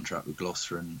a contract with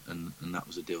Gloucester, and that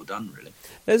was a deal done, really.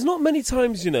 There's not many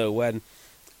times, when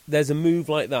there's a move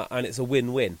like that and it's a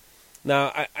win-win.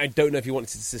 Now, I don't know if you wanted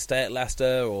to stay at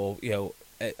Leicester, or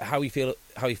how you feel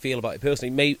about it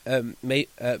personally.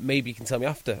 Maybe you can tell me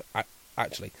after,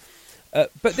 actually.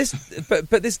 But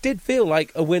this did feel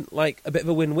like a win, like a bit of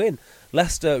a win-win.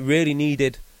 Leicester really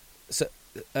needed some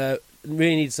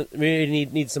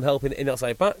help in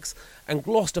outside backs, and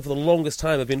Gloucester for the longest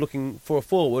time have been looking for a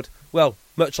forward. Well,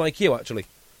 much like you, actually.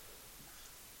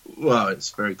 Well, it's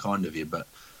very kind of you, but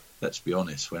let's be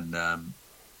honest. When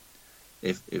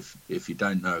if you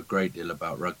don't know a great deal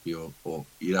about rugby, or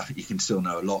you can still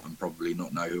know a lot and probably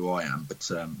not know who I am, but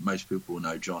most people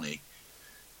know Johnny.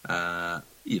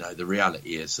 The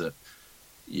reality is that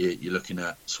you're looking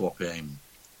at swapping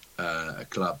a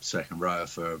club second rower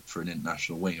for an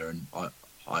international winger, and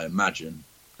I imagine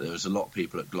there was a lot of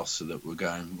people at Gloucester that were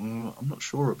going, I'm not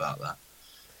sure about that,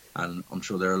 and I'm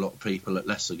sure there are a lot of people at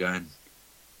Leicester going,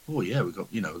 oh yeah, we've got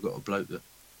a bloke that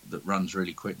runs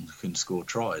really quick and can score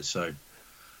tries. So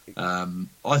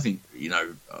I think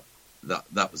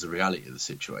that was the reality of the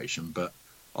situation. But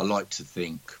I like to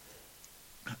think,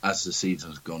 as the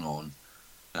season's gone on,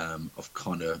 I've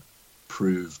kind of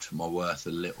proved my worth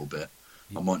a little bit.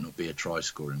 I might not be a try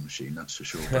scoring machine, that's for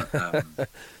sure. But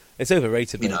it's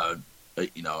overrated. I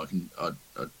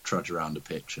trudge around the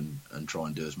pitch and try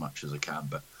and do as much as I can.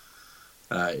 But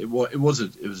it was a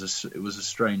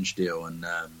strange deal, and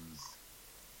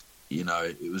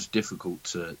it was difficult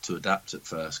to adapt at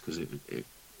first, because it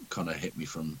kind of hit me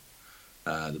from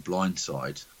the blind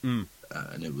side, and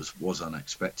it was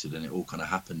unexpected, and it all kind of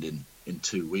happened in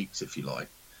 2 weeks, if you like.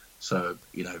 So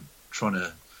trying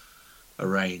to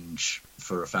arrange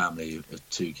for a family of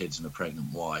 2 kids and a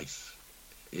pregnant wife,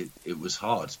 it was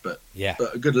hard, but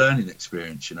a good learning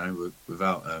experience,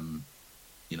 without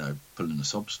pulling a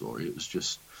sob story. It was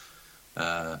just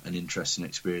an interesting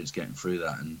experience getting through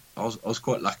that, and I was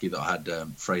quite lucky that I had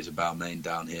Fraser Balmain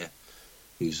down here,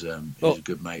 who's a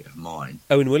good mate of mine.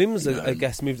 Owen Williams, I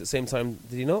guess, moved at the same time,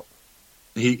 did he not?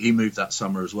 He moved that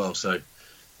summer as well, so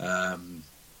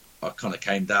I kind of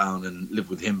came down and lived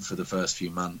with him for the first few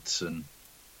months, and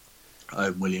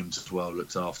Owen Williams as well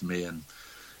looked after me, and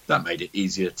that made it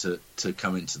easier to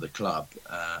come into the club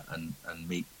and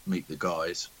meet the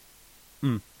guys.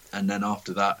 And then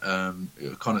after that,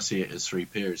 you kind of see it as 3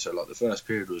 periods. So like the first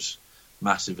period was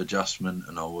massive adjustment,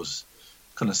 and I was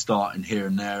kind of starting here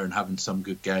and there and having some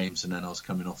good games, and then I was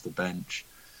coming off the bench.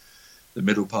 The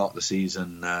middle part of the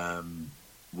season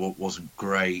wasn't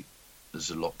great. There's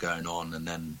a lot going on, and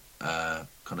then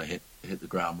kind of hit the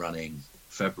ground running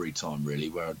February time, really,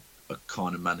 where I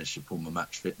kind of managed to pull my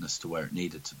match fitness to where it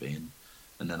needed to be,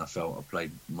 and then I felt I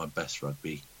played my best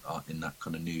rugby in that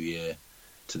kind of new year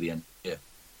to the end of the year.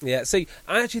 Yeah, see,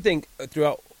 I actually think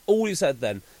throughout all you said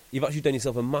then, you've actually done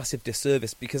yourself a massive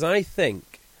disservice, because I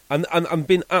think, and I'm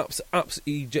being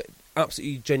absolutely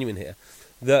genuine here,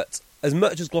 that as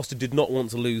much as Gloucester did not want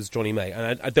to lose Johnny May,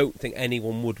 and I don't think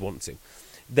anyone would want to,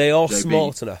 they are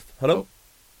smart enough. Hello? Oh,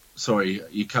 sorry,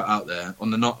 you cut out there.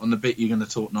 On the bit you're going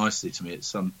to talk nicely to me, it's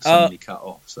suddenly cut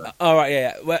off. So. All right,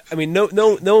 yeah. Well, I mean, no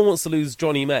one wants to lose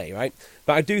Johnny May, right?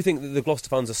 But I do think that the Gloucester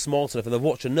fans are smart enough, and they've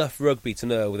watched enough rugby to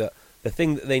know that the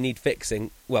thing that they need fixing,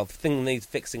 the thing they needed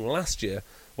fixing last year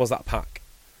was that pack.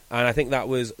 And I think that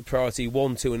was priority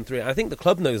 1, 2 and 3. And I think the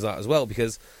club knows that as well,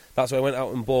 because that's why I went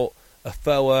out and bought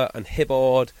Afoa and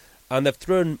Hibbard, and they've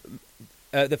thrown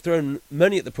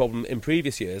money at the problem in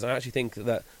previous years. I actually think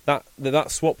that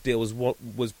swap deal was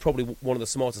probably one of the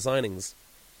smarter signings.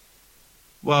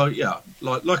 Well, yeah,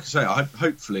 like I say,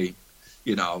 hopefully,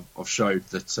 I've showed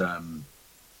that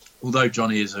although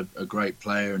Johnny is a great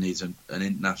player and he's an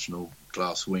international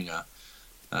class winger,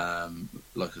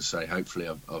 like I say, hopefully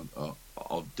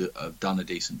I've done a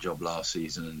decent job last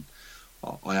season, and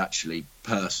I actually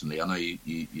personally, I know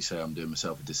you say I'm doing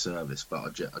myself a disservice,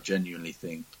 but I genuinely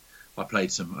think I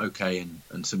played some okay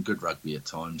and some good rugby at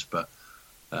times, but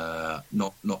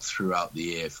not throughout the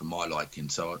year for my liking.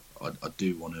 So I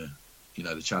do want to,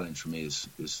 the challenge for me is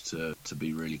to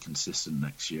be really consistent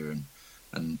next year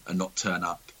and not turn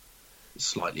up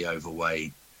slightly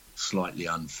overweight, slightly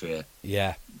unfit,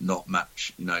 not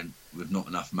match, with not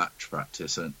enough match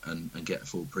practice and get a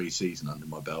full pre-season under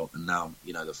my belt. And now,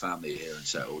 the family here and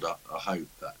settled up, I hope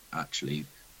that actually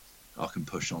I can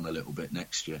push on a little bit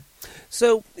next year.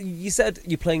 So you said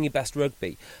you're playing your best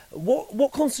rugby.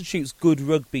 What constitutes good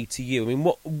rugby to you? I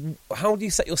mean, how do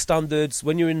you set your standards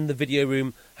when you're in the video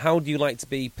room? How do you like to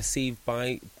be perceived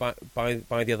by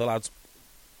the other lads?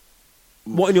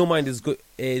 What in your mind is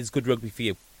good rugby for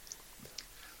you?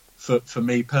 For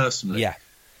me personally, yeah,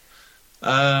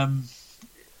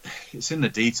 it's in the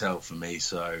detail for me.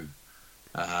 So,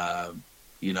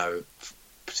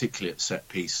 particularly at set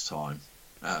piece time,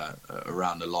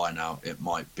 around the line out, it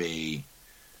might be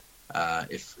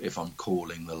if I'm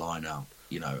calling the line out,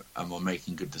 am I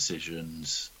making good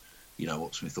decisions?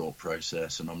 What's my thought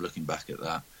process? And I'm looking back at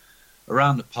that.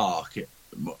 Around the park,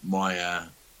 my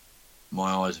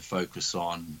eyes are focused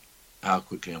on how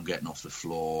quickly I'm getting off the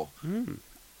floor.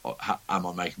 Am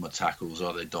I making my tackles?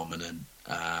 Are they dominant?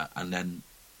 And then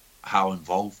how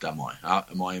involved am I?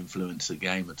 Am I influencing the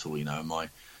game at all? Am I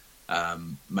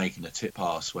making a tip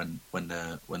pass when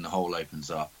the hole opens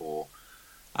up, or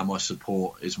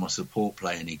is my support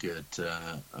play any good?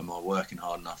 Am I working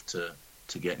hard enough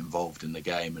to get involved in the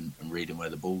game and reading where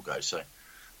the ball goes? So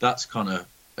that's kind of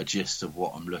a gist of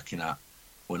what I'm looking at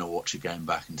when I watch a game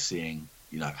back and seeing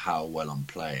how well I'm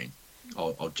playing.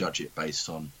 I'll judge it based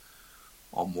on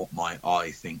what my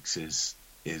eye thinks is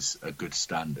a good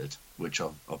standard, which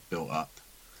I've built up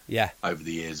over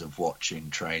the years of watching,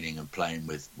 training and playing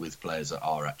with players that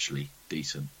are actually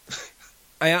decent.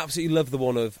 I absolutely love the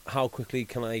one of how quickly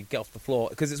can I get off the floor,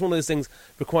 because it's one of those things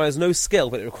requires no skill,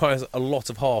 but it requires a lot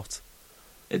of heart.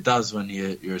 It does when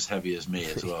you're as heavy as me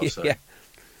as well. So,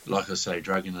 like I say,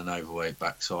 dragging an overweight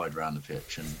backside around the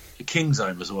pitch, and the King's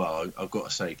Home as well. I've got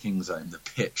to say, King's Home, the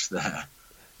pitch there.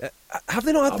 Have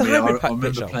they not had the hybrid pitch? I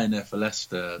remember playing there for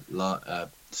Leicester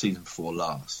season before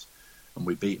last, and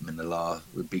we beat them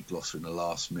we beat Gloucester in the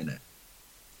last minute.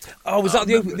 Oh, was that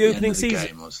the opening season?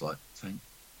 Game, I was like,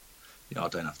 I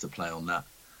don't have to play on that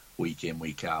week in,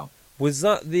 week out. Was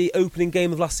that the opening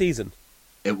game of last season?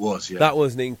 It was, yeah. That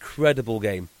was an incredible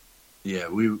game. Yeah,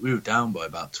 we were down by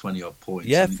about 20 odd points.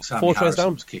 Yeah, and 4 tries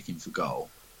down. Was kicking for goal,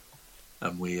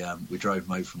 and we drove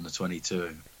them over from the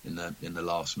 22 in the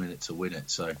last minute to win it.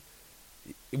 So,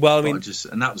 well, I mean,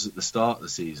 and that was at the start of the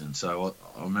season. So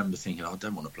I remember thinking, I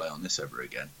don't want to play on this ever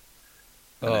again.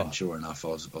 And then, sure enough, I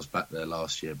was back there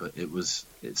last year. But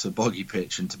it's a boggy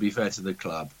pitch, and to be fair to the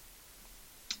club,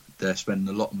 they're spending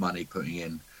a lot of money putting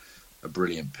in a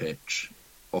brilliant pitch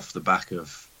off the back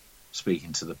of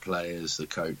speaking to the players, the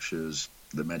coaches,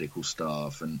 the medical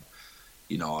staff, and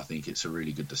I think it's a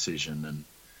really good decision, and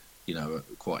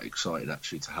quite excited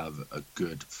actually to have a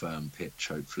good firm pitch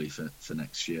hopefully for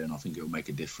next year, and I think it'll make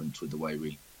a difference with the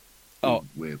way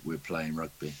we're playing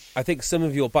rugby. I think some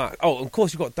of your back. Oh, of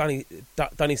course you've got Danny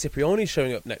Cipriani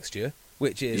showing up next year,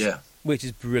 which is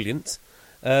brilliant.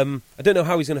 I don't know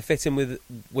how he's going to fit in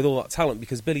with all that talent,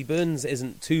 because Billy Burns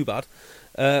isn't too bad.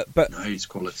 But no, he's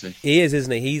quality. He is,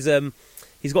 isn't he?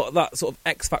 He's got that sort of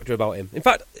X factor about him. In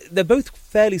fact, they're both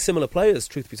fairly similar players,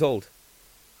 truth be told.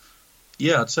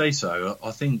 Yeah, I'd say so.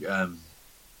 I think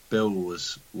Bill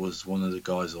was one of the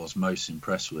guys I was most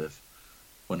impressed with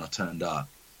when I turned up.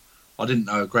 I didn't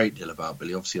know a great deal about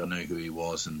Billy. Obviously, I knew who he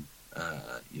was, and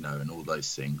and all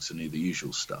those things. I knew the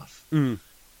usual stuff.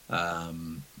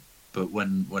 But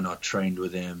when I trained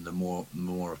with him, the more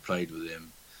I played with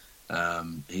him,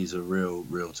 he's a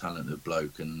real talented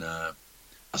bloke, and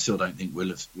I still don't think we'll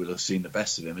have seen the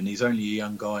best of him. And he's only a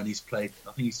young guy, and he's played,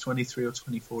 I think he's 23 or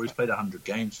 24. He's played 100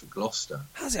 games for Gloucester.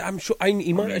 Has it? I'm sure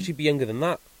he might actually be younger than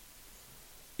that.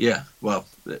 Yeah, well,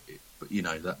 but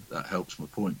that helps my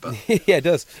point. But yeah, it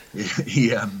does.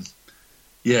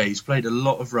 He's played a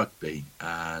lot of rugby,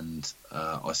 and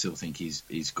I still think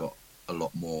he's got a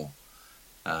lot more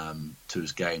to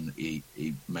his game that he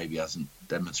maybe hasn't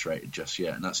demonstrated just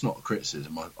yet, and that's not a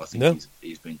criticism. I think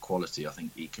he's been quality. I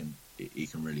think he can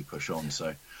really push on.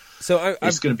 So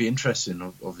it's going to be interesting.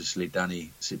 Obviously,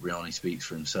 Danny Cipriani speaks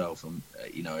for himself, and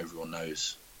everyone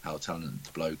knows how talented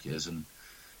the bloke is, and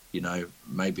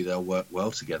maybe they'll work well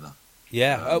together.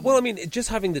 Yeah. Well, I mean, just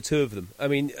having the two of them. I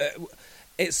mean,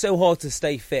 it's so hard to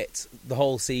stay fit the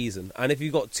whole season, and if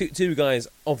you've got two guys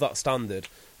of that standard,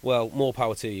 well, more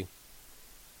power to you.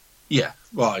 Yeah,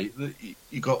 well,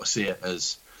 you got to see it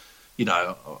as,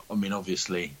 I mean,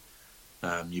 obviously,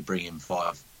 you bring in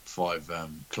five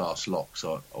class locks,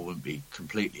 I wouldn't be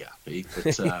completely happy,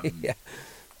 but yeah.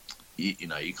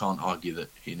 you can't argue that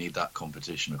you need that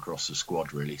competition across the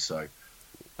squad, really. So,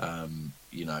 from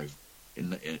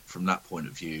that point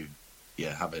of view,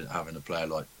 having a player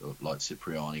like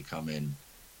Cipriani come in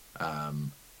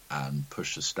and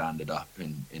push the standard up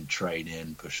in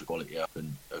training, push the quality up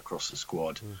and across the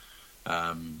squad.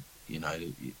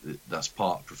 That's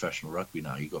part of professional rugby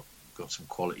now. You've got some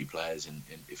quality players, and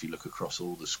if you look across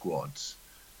all the squads,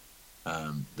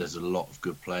 there's a lot of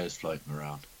good players floating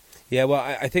around. Yeah, well,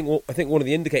 I think one of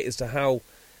the indicators to how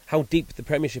deep the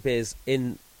Premiership is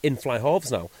in fly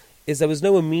halves now is there was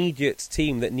no immediate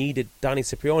team that needed Danny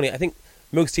Cipriani. I think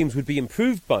most teams would be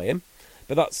improved by him,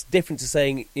 but that's different to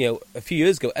saying, a few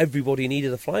years ago everybody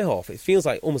needed a fly half. It feels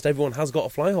like almost everyone has got a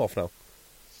fly half now.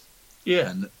 Yeah,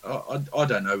 and I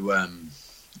don't know.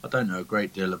 I don't know a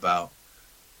great deal about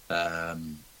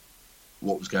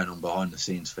what was going on behind the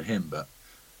scenes for him, but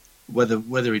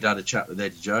whether he'd had a chat with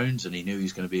Eddie Jones and he knew he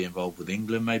was going to be involved with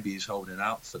England, maybe he's holding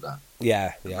out for that.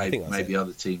 Yeah, maybe, I think that's maybe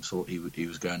other teams thought he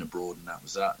was going abroad and that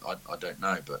was that. I don't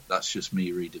know, but that's just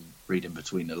me reading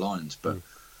between the lines. But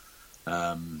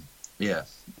to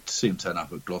see him turn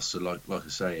up at Gloucester, like I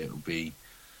say, it'll be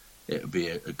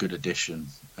a good addition,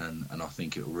 and I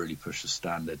think it will really push the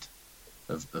standard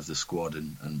of the squad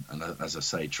and as I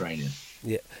say, training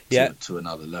to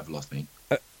another level, I think.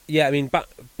 Yeah, I mean, back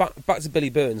to Billy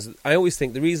Burns. I always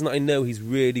think the reason I know he's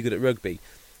really good at rugby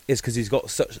is because he's got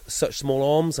such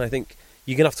small arms. And I think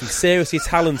you're going to have to be seriously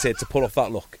talented to pull off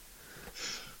that look.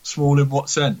 Small in what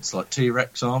sense? Like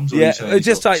T-Rex arms? Or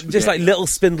just like little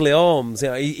spindly arms.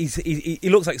 He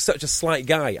looks like such a slight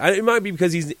guy. It might be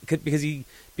because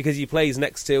he plays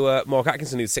next to Mark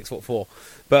Atkinson, who's 6'4".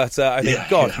 But I think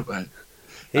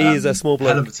he is a small bloke.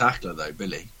 Hell of a tackler though,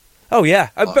 Billy. Oh yeah,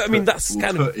 but I mean that's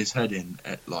kind of put his head in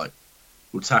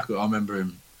will tackle. I remember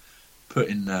him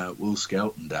putting Will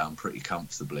Skelton down pretty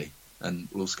comfortably, and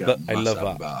Will Skelton must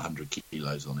have about 100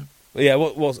 kilos on him. Yeah,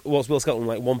 what was Will Skelton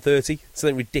like? 130,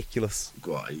 something ridiculous.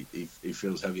 God, he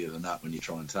feels heavier than that when you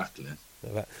try and tackle him.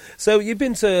 So you've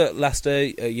been to Leicester,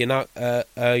 you're now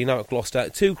at Gloucester,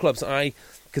 two clubs that I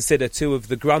consider two of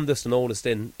the grandest and oldest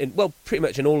in pretty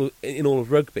much in all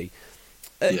of rugby.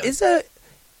 Is there?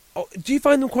 Do you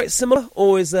find them quite similar,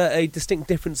 or is there a distinct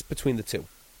difference between the two?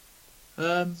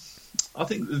 I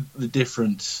think the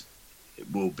difference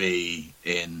will be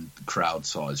in crowd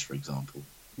size, for example.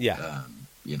 Yeah.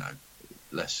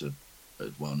 Leicester,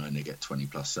 well known, they get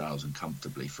 20,000+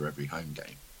 comfortably for every home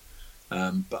game.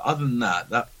 But other than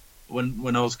that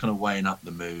when I was kind of weighing up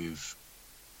the move,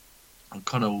 I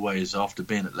kind of always, after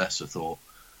being at Leicester, thought,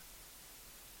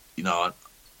 I'm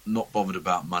not bothered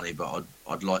about money, but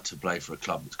I'd like to play for a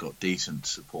club that's got decent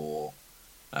support,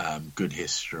 good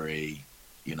history.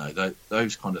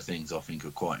 Those kind of things I think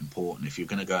are quite important. If you're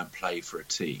going to go and play for a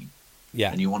team,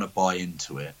 and you want to buy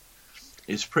into it,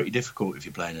 it's pretty difficult if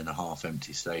you're playing in a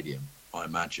half-empty stadium, I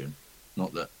imagine.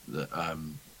 Not that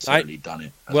certainly done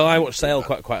it. Well, I watch Sale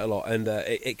quite a lot, and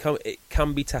it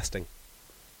can be testing.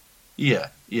 Yeah.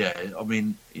 I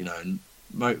mean,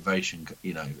 motivation,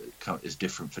 is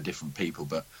different for different people.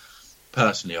 But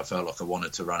personally, I felt like I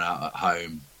wanted to run out at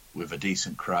home with a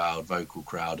decent crowd, vocal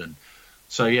crowd, and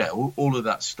so all of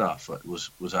that stuff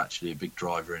was actually a big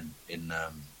driver in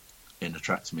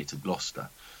attracting me to Gloucester,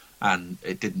 and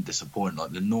it didn't disappoint.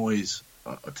 Like the noise,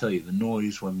 I tell you, the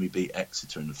noise when we beat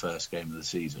Exeter in the first game of the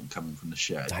season, coming from the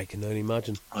shed. I can only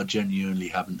imagine. I genuinely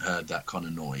haven't heard that kind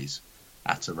of noise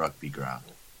at a rugby ground.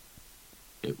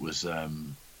 It was. I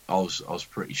was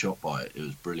pretty shocked by it. It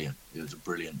was brilliant. It was a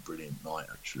brilliant night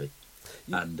actually,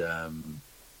 and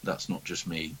that's not just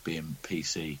me being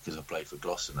PC because I play for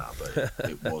Gloucester now, but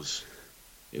it was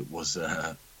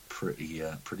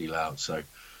pretty loud. So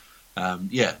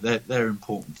they're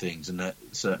important things, and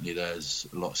certainly there's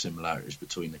a lot of similarities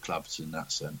between the clubs in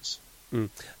that sense.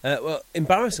 Well,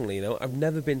 embarrassingly, I've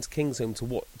never been to Kingsholm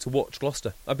to watch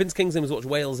Gloucester. I've been to Kingsholm to watch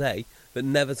Wales A, but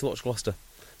never to watch Gloucester.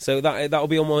 So that'll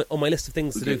be on my list of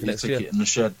things to do for next year. In the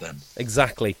shed, then.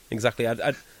 Exactly. I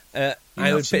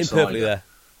would fit in perfectly there.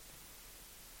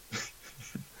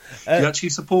 Do you actually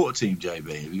support a team,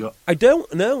 JB? Have you got? I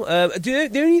don't know.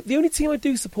 The only team I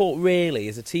do support really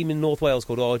is a team in North Wales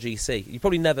called RGC. You've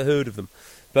probably never heard of them,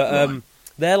 but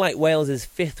they're like Wales's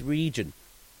 5th region,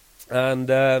 and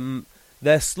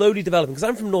they're slowly developing. Because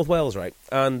I'm from North Wales, right?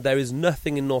 And there is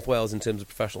nothing in North Wales in terms of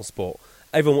professional sport.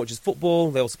 Everyone watches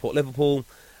football. They all support Liverpool.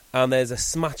 And there's a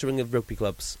smattering of rugby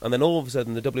clubs. And then all of a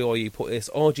sudden, the WRU put this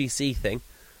RGC thing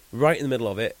right in the middle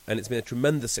of it, and it's been a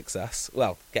tremendous success.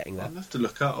 Well, getting there. I'll have to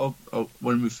look at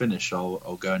when we finish,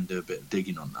 I'll go and do a bit of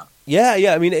digging on that.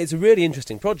 Yeah. I mean, it's a really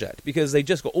interesting project because they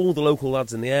just got all the local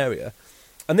lads in the area.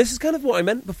 And this is kind of what I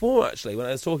meant before, actually, when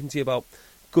I was talking to you about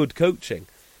good coaching.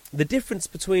 The difference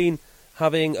between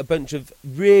having a bunch of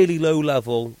really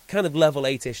low-level, kind of level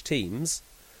 8-ish teams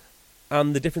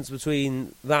and the difference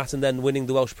between that and then winning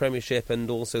the Welsh Premiership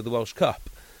and also the Welsh Cup,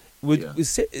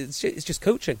 it's just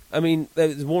coaching. I mean,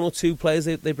 there's one or two players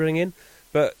they bring in,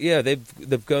 but yeah,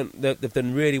 they've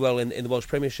done really well in the Welsh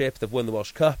Premiership. They've won the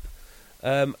Welsh Cup,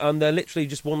 and they're literally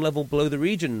just one level below the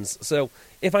regions. So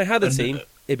if I had a team,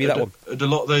 it'd be that one. A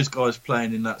lot of those guys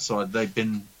playing in that side, they've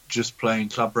been just playing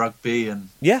club rugby and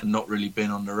not really been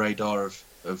on the radar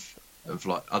of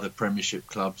like other Premiership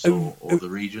clubs or the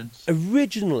regions.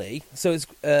 Originally, so it's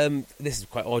this is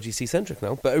quite RGC centric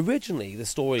now, but originally the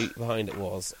story behind it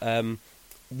was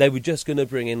they were just going to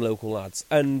bring in local lads,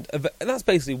 and that's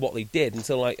basically what they did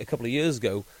until like a couple of years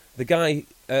ago. The guy,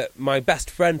 my best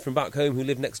friend from back home who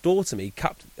lived next door to me,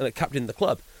 captained the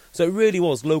club. So it really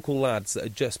was local lads that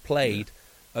had just played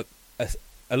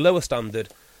a lower standard.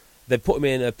 They put him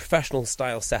in a professional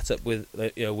style setup with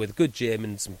with good gym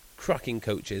and some cracking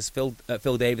coaches.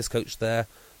 Phil Davis coached there.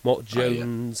 Mark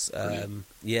Jones. I'm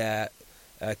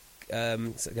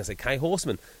going to say Kai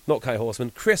Horseman, not Kai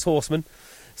Horseman, Chris Horseman.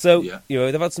 So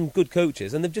they've had some good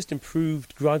coaches and they've just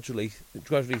improved gradually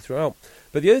throughout.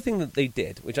 But the other thing that they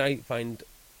did, which I find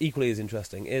equally as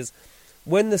interesting, is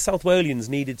when the South Walians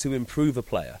needed to improve a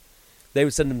player, they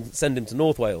would send him to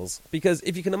North Wales, because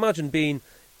if you can imagine being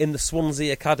in the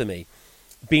Swansea Academy,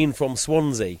 being from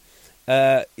Swansea,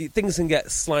 things can get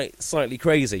slightly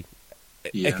crazy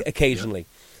occasionally.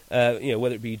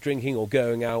 Whether it be drinking or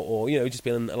going out or just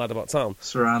being a lad about town,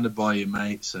 surrounded by your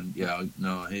mates, and I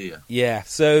hear you. Yeah,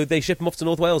 so they ship them off to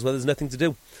North Wales where there's nothing to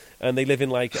do, and they live in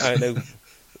like Clanroost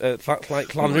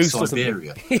or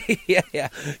Siberia. Something. yeah.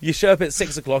 You show up at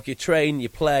 6 o'clock, you train, you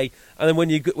play, and then when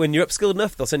you're upskilled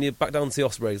enough, they'll send you back down to the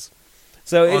Ospreys.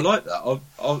 So I like that.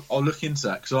 I'll look into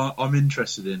that because I'm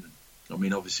interested in. I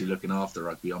mean, obviously looking after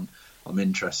rugby, I'm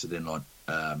interested in like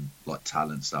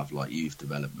talent stuff, like youth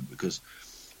development, because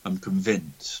I'm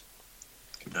convinced.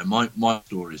 My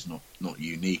story is not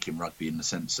unique in rugby in the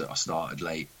sense that I started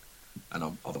late and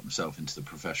I got myself into the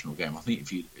professional game. I think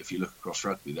if you look across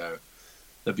rugby, there'll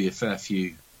be a fair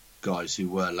few guys who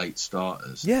were late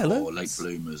starters or late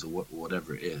bloomers or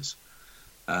whatever it is,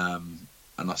 and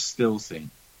I still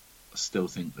think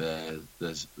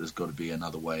there's got to be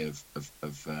another way of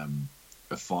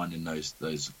finding those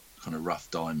kind of rough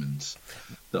diamonds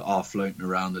that are floating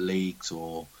around the leagues,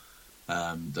 or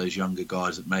those younger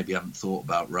guys that maybe haven't thought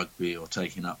about rugby or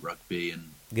taking up rugby and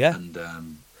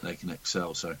they can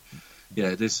excel. So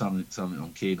it is something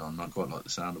I'm keen on. I quite like the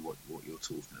sound of what you're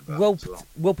talking about.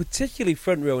 Well, particularly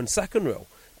front row and second row,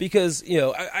 because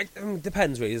it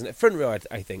depends really, isn't it? Front row,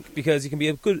 I think, because you can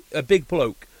be a big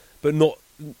bloke, but not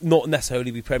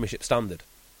necessarily be Premiership standard.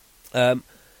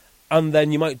 And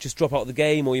then you might just drop out of the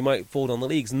game, or you might fall down the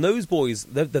leagues. And those boys,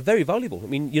 they're very valuable. I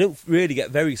mean, you don't really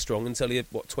get very strong until you're,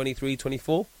 23,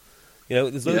 24?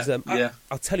 There's loads of them.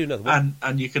 I'll tell you another one.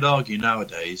 And you could argue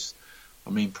nowadays, I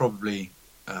mean, probably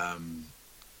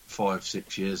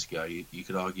 5-6 years ago, you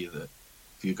could argue that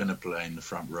if you're going to play in the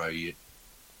front row, your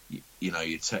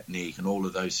technique and all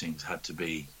of those things had to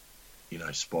be,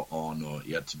 spot on, or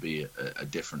you had to be a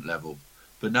different level.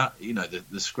 But now, the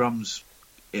scrums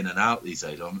in and out these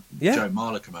days. Joe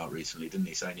Marler came out recently, didn't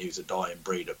he, saying he was a dying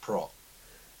breed of prop?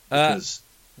 Because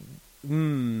I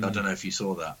don't know if you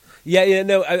saw that.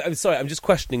 No, I'm sorry, I'm just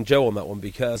questioning Joe on that one,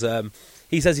 because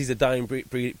he says he's a dying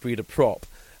breed of prop.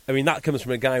 I mean, that comes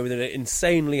from a guy with an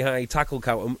insanely high tackle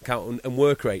count and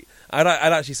work rate. I'd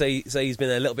actually say he's been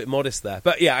a little bit modest there.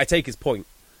 But yeah, I take his point.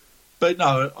 But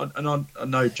no, I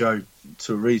know Joe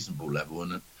to a reasonable level,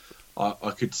 and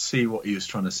I could see what he was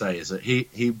trying to say is that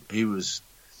he was,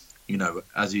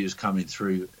 as he was coming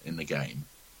through in the game,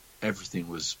 everything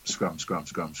was scrum. You've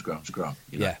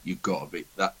got to be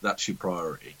that's your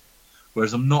priority.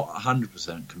 Whereas I'm not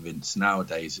 100% convinced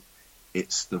nowadays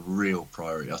it's the real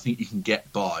priority. I think you can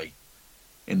get by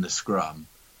in the scrum,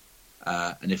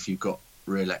 and if you've got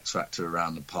real X factor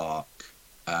around the park,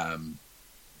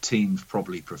 teams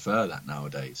probably prefer that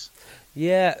nowadays.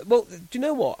 Yeah, well, do you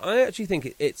know what? I actually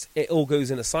think it all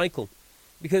goes in a cycle,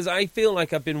 because I feel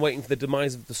like I've been waiting for the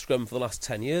demise of the scrum for the last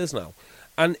 10 years now,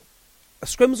 and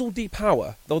scrums will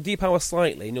depower. They'll depower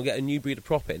slightly, and you'll get a new breed of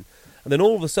prop in, and then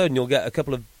all of a sudden you'll get a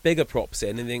couple of bigger props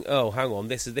in, and think, oh, hang on,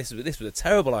 this was a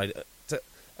terrible idea.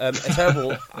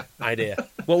 Idea.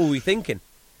 What were we thinking?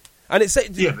 And it's but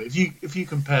if you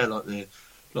compare like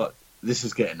this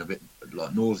is getting a bit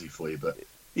like noisy for you, but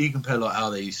you compare like how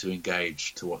they used to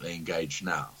engage to what they engage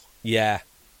now. Yeah,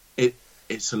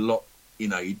 it's a lot.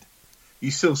 You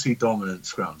still see dominant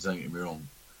scrums. Don't get me wrong.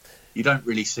 You don't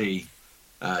really see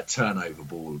turnover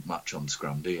ball much on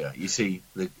scrum, do you? You see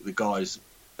the guys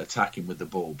attacking with the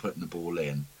ball, putting the ball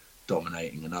in,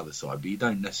 dominating another side, but you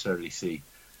don't necessarily see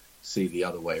see the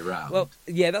other way around. Well,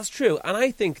 yeah, that's true. And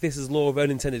I think this is law of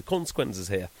unintended consequences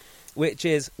here, which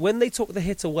is when they took the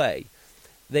hit away,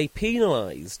 they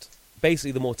penalised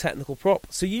basically the more technical prop.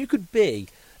 So you could be,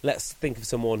 let's think of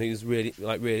someone who's really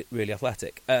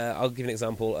athletic. I'll give you an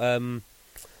example.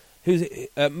 Who's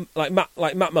like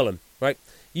Matt Mullen, right?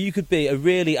 You could be a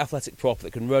really athletic prop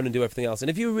that can run and do everything else. And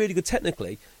if you were really good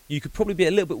technically, you could probably be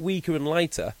a little bit weaker and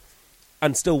lighter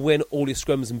and still win all your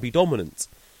scrums and be dominant.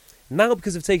 Now,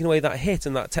 because they've taken away that hit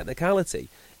and that technicality,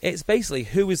 it's basically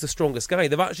who is the strongest guy.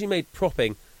 They've actually made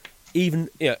propping even,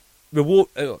 it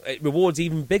rewards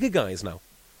even bigger guys now.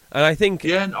 And I think...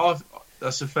 Yeah, and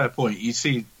that's a fair point. You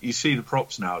see the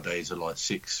props nowadays are like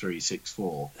 6'3",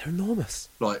 6'4". They're enormous.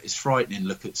 Like, it's frightening.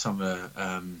 Look at some of...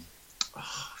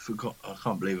 I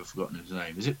can't believe I've forgotten his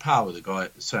name. Is it Power, the guy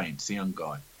at the Saints, the young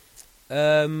guy?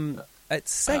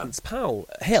 It's Saints, Powell,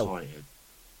 Hill. Sorry,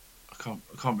 I can't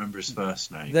remember his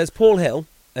first name. There's Paul Hill,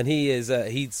 and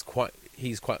he's quite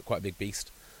a big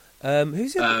beast.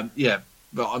 Who's the yeah,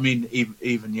 but I mean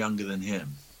even younger than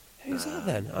him. Who's that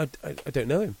then? I don't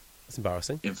know him. That's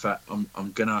embarrassing. In fact,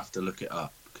 I'm gonna have to look it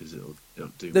up because it'll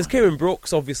do. There's Kieran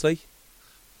Brooks, obviously.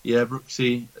 Yeah,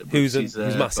 Brooksy who's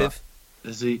there, massive.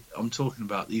 I'm talking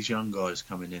about these young guys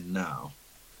coming in now.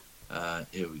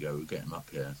 Here we go. We'll get him up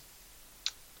here.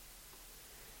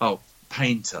 Oh,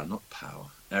 Painter, not Power.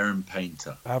 Aaron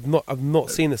Painter. I've not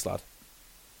seen this lad.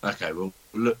 Okay, well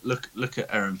look at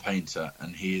Aaron Painter,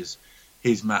 and he's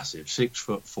massive,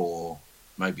 6'4",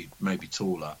 maybe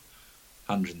taller,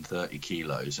 130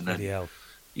 kilos, and then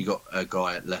you got a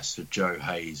guy at Leicester, Joe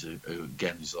Hayes, who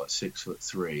again is like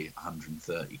 6'3",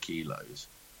 130 kilos.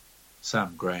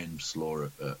 Sam Grahamslaw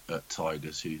at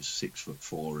Tigers, who's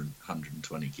 6'4" and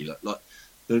 120 kilos. Like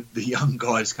the young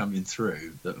guys coming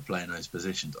through that are playing those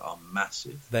positions are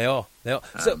massive. They are.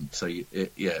 So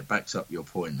it backs up your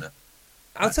point that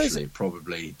actually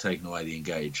probably taking away the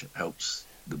engage helps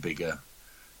the bigger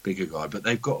guy. But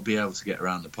they've got to be able to get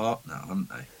around the park now, haven't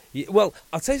they? Yeah, well,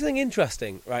 I'll tell you something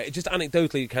interesting, right? It just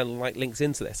anecdotally kind of like links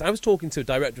into this. I was talking to a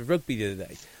director of rugby the other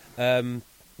day.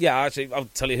 Yeah, actually, I'll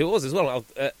tell you who it was as well.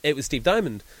 It was Steve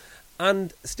Diamond.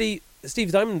 And Steve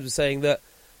Diamond was saying that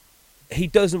he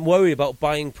doesn't worry about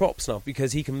buying props now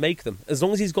because he can make them. As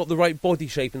long as he's got the right body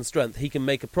shape and strength, he can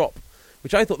make a prop.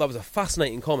 Which I thought that was a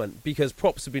fascinating comment because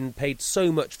props have been paid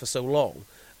so much for so long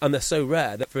and they're so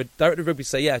rare that for a director of rugby to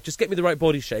say, yeah, just get me the right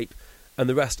body shape and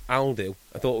the rest I'll do,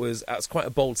 I thought that's quite a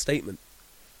bold statement.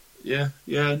 Yeah,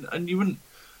 and you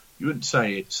wouldn't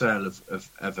say Sale have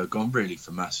ever gone really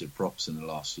for massive props in the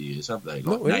last few years, have they? Like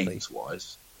not really.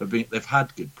 Names-wise, they've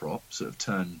had good props that have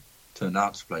turned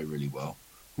out to play really well.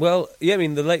 Well, yeah, I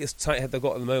mean, the latest tight head they've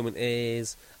got at the moment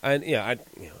is, and yeah,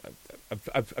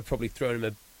 I've probably thrown him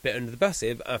a bit under the bus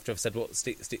here after I've said what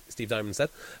Steve Diamond said,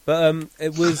 but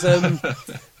it was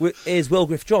is Will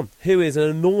Griff-John, who is an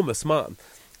enormous man,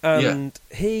 and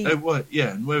he and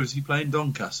where was he playing?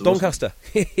 Doncaster. Doncaster,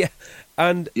 yeah,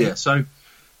 and yeah, so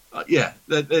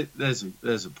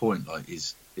there's a point like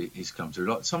he's come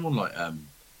through, like someone like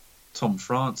Tom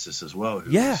Francis as well,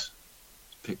 who was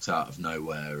picked out of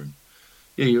nowhere, and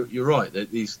you're right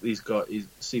that these guys,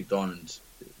 Steve Diamond,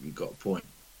 you've got a point.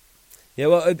 Yeah,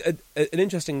 well, an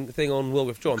interesting thing on Will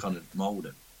Griff-John, kind of mould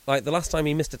him. Like the last time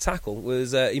he missed a tackle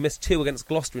was he missed 2 against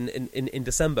Gloucester in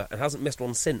December and hasn't missed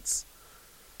one since.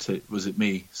 Was it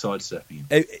me sidestepping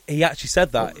him? He actually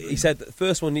said that. He said that the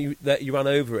first one you ran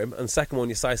over him, and the second one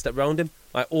you sidestepped round him,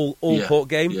 like all court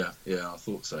game. Yeah, I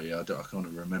thought so. Yeah, I can't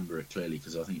remember it clearly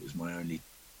because I think it was my only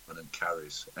one of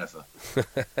carries ever.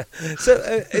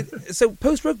 So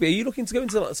post rugby, are you looking to go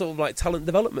into that sort of like talent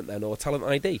development then, or talent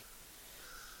ID?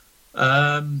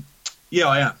 Yeah,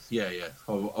 I am. Yeah.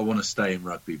 I want to stay in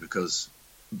rugby because,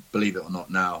 believe it or not,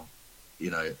 now,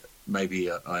 maybe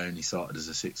I only started as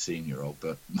a 16-year-old,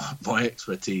 but my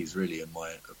expertise really in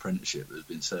my apprenticeship has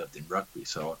been served in rugby.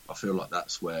 So I feel like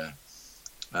that's where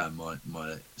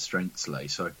my strengths lay.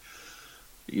 So,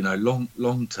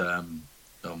 long term,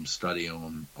 I'm studying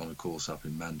on a course up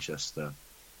in Manchester.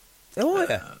 Oh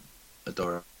yeah. A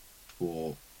direct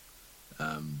for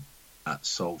at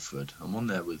Salford. I'm on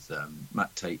there with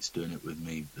Matt Tate's doing it with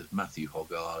me. There's Matthew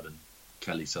Hoggard and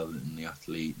Kelly Sutherland, the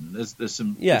athlete, and there's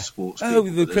some good sports people.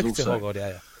 The cricketer Hoggard,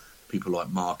 yeah. People like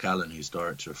Mark Allen, who's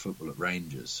director of football at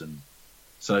Rangers, and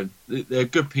so they're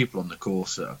good people on the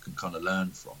course that I can kind of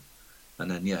learn from. And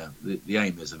then the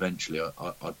aim is eventually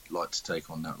I'd like to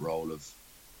take on that role of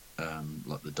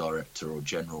like the director or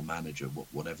general manager,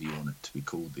 whatever you want it to be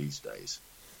called these days.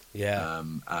 Yeah,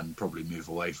 and probably move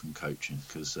away from coaching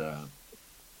because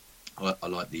I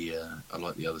like the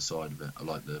other side of it. I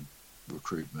like the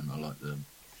recruitment. I like the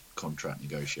contract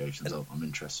negotiations. I'm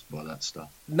interested by that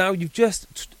stuff. Now you've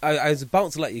just, I was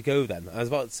about to let you go then. I was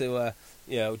about to,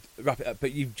 wrap it up,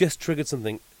 but you've just triggered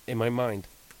something in my mind.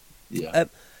 Yeah.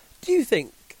 Do you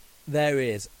think there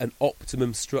is an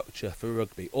optimum structure for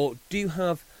rugby, or do you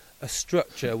have a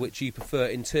structure which you prefer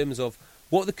in terms of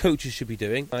what the coaches should be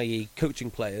doing, i.e.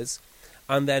 coaching players,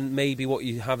 and then maybe what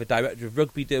you have a director of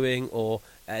rugby doing, or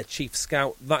a chief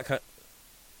scout, that kind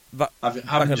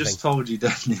I've just told you,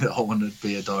 definitely, that I want to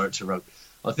be a director of rugby.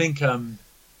 I think I've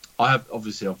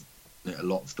a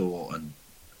lot of thought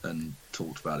and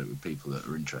talked about it with people that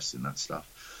are interested in that stuff.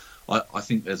 I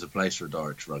think there's a place for a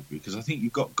director of rugby, because I think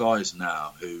you've got guys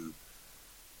now who...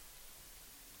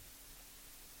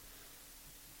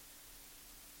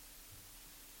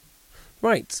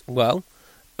 Right, well,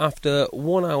 after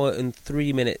 1 hour and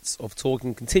 3 minutes of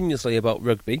talking continuously about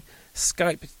rugby,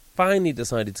 Skype finally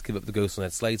decided to give up the ghost on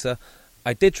Ed Slater.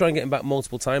 I did try and get him back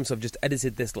multiple times, so I've just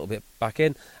edited this little bit back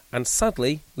in, and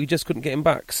sadly, we just couldn't get him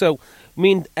back. So,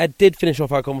 me and Ed did finish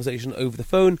off our conversation over the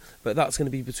phone, but that's going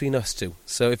to be between us two.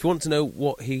 So if you want to know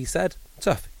what he said,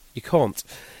 tough, you can't.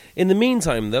 In the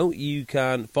meantime, though, you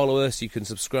can follow us, you can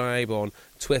subscribe on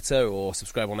Twitter or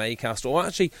subscribe on Acast, or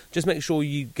actually just make sure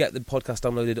you get the podcast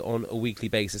downloaded on a weekly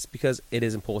basis, because it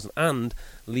is important, and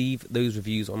leave those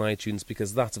reviews on iTunes,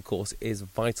 because that, of course, is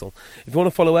vital. If you want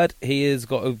to follow Ed, he has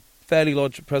got a fairly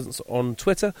large presence on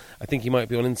Twitter. I think he might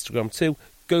be on Instagram too.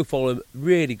 Go follow him.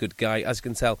 Really good guy, as you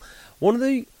can tell. One of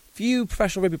the few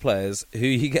professional rugby players who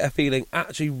you get a feeling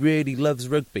actually really loves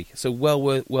rugby. So well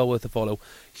worth a follow.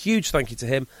 Huge thank you to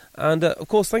him. And of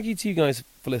course, thank you to you guys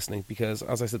for listening, because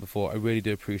as I said before, I really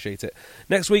do appreciate it.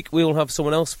 Next week, we will have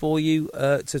someone else for you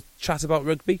to chat about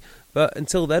rugby. But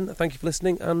until then, thank you for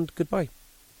listening, and goodbye.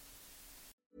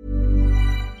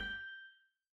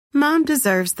 Mom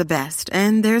deserves the best,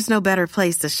 and there's no better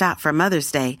place to shop for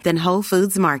Mother's Day than Whole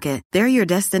Foods Market. They're your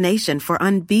destination for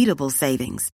unbeatable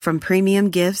savings, from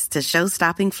premium gifts to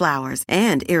show-stopping flowers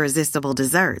and irresistible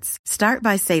desserts. Start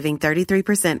by saving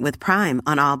 33% with Prime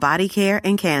on all body care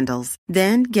and candles.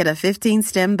 Then get a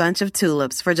 15-stem bunch of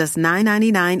tulips for just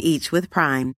 $9.99 each with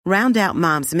Prime. Round out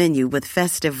Mom's menu with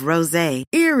festive rosé,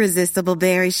 irresistible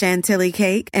berry chantilly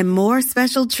cake, and more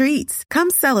special treats. Come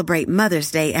celebrate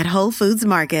Mother's Day at Whole Foods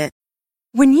Market.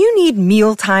 When you need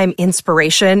mealtime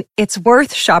inspiration, it's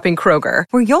worth shopping Kroger,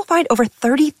 where you'll find over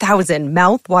 30,000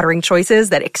 mouth-watering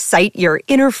choices that excite your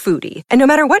inner foodie. And no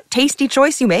matter what tasty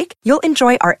choice you make, you'll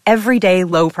enjoy our everyday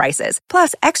low prices,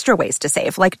 plus extra ways to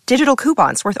save, like digital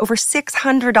coupons worth over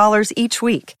 $600 each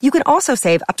week. You can also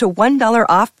save up to $1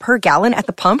 off per gallon at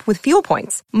the pump with fuel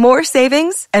points. More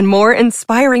savings and more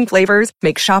inspiring flavors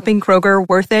make shopping Kroger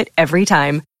worth it every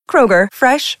time. Kroger,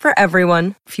 fresh for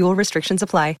everyone. Fuel restrictions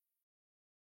apply.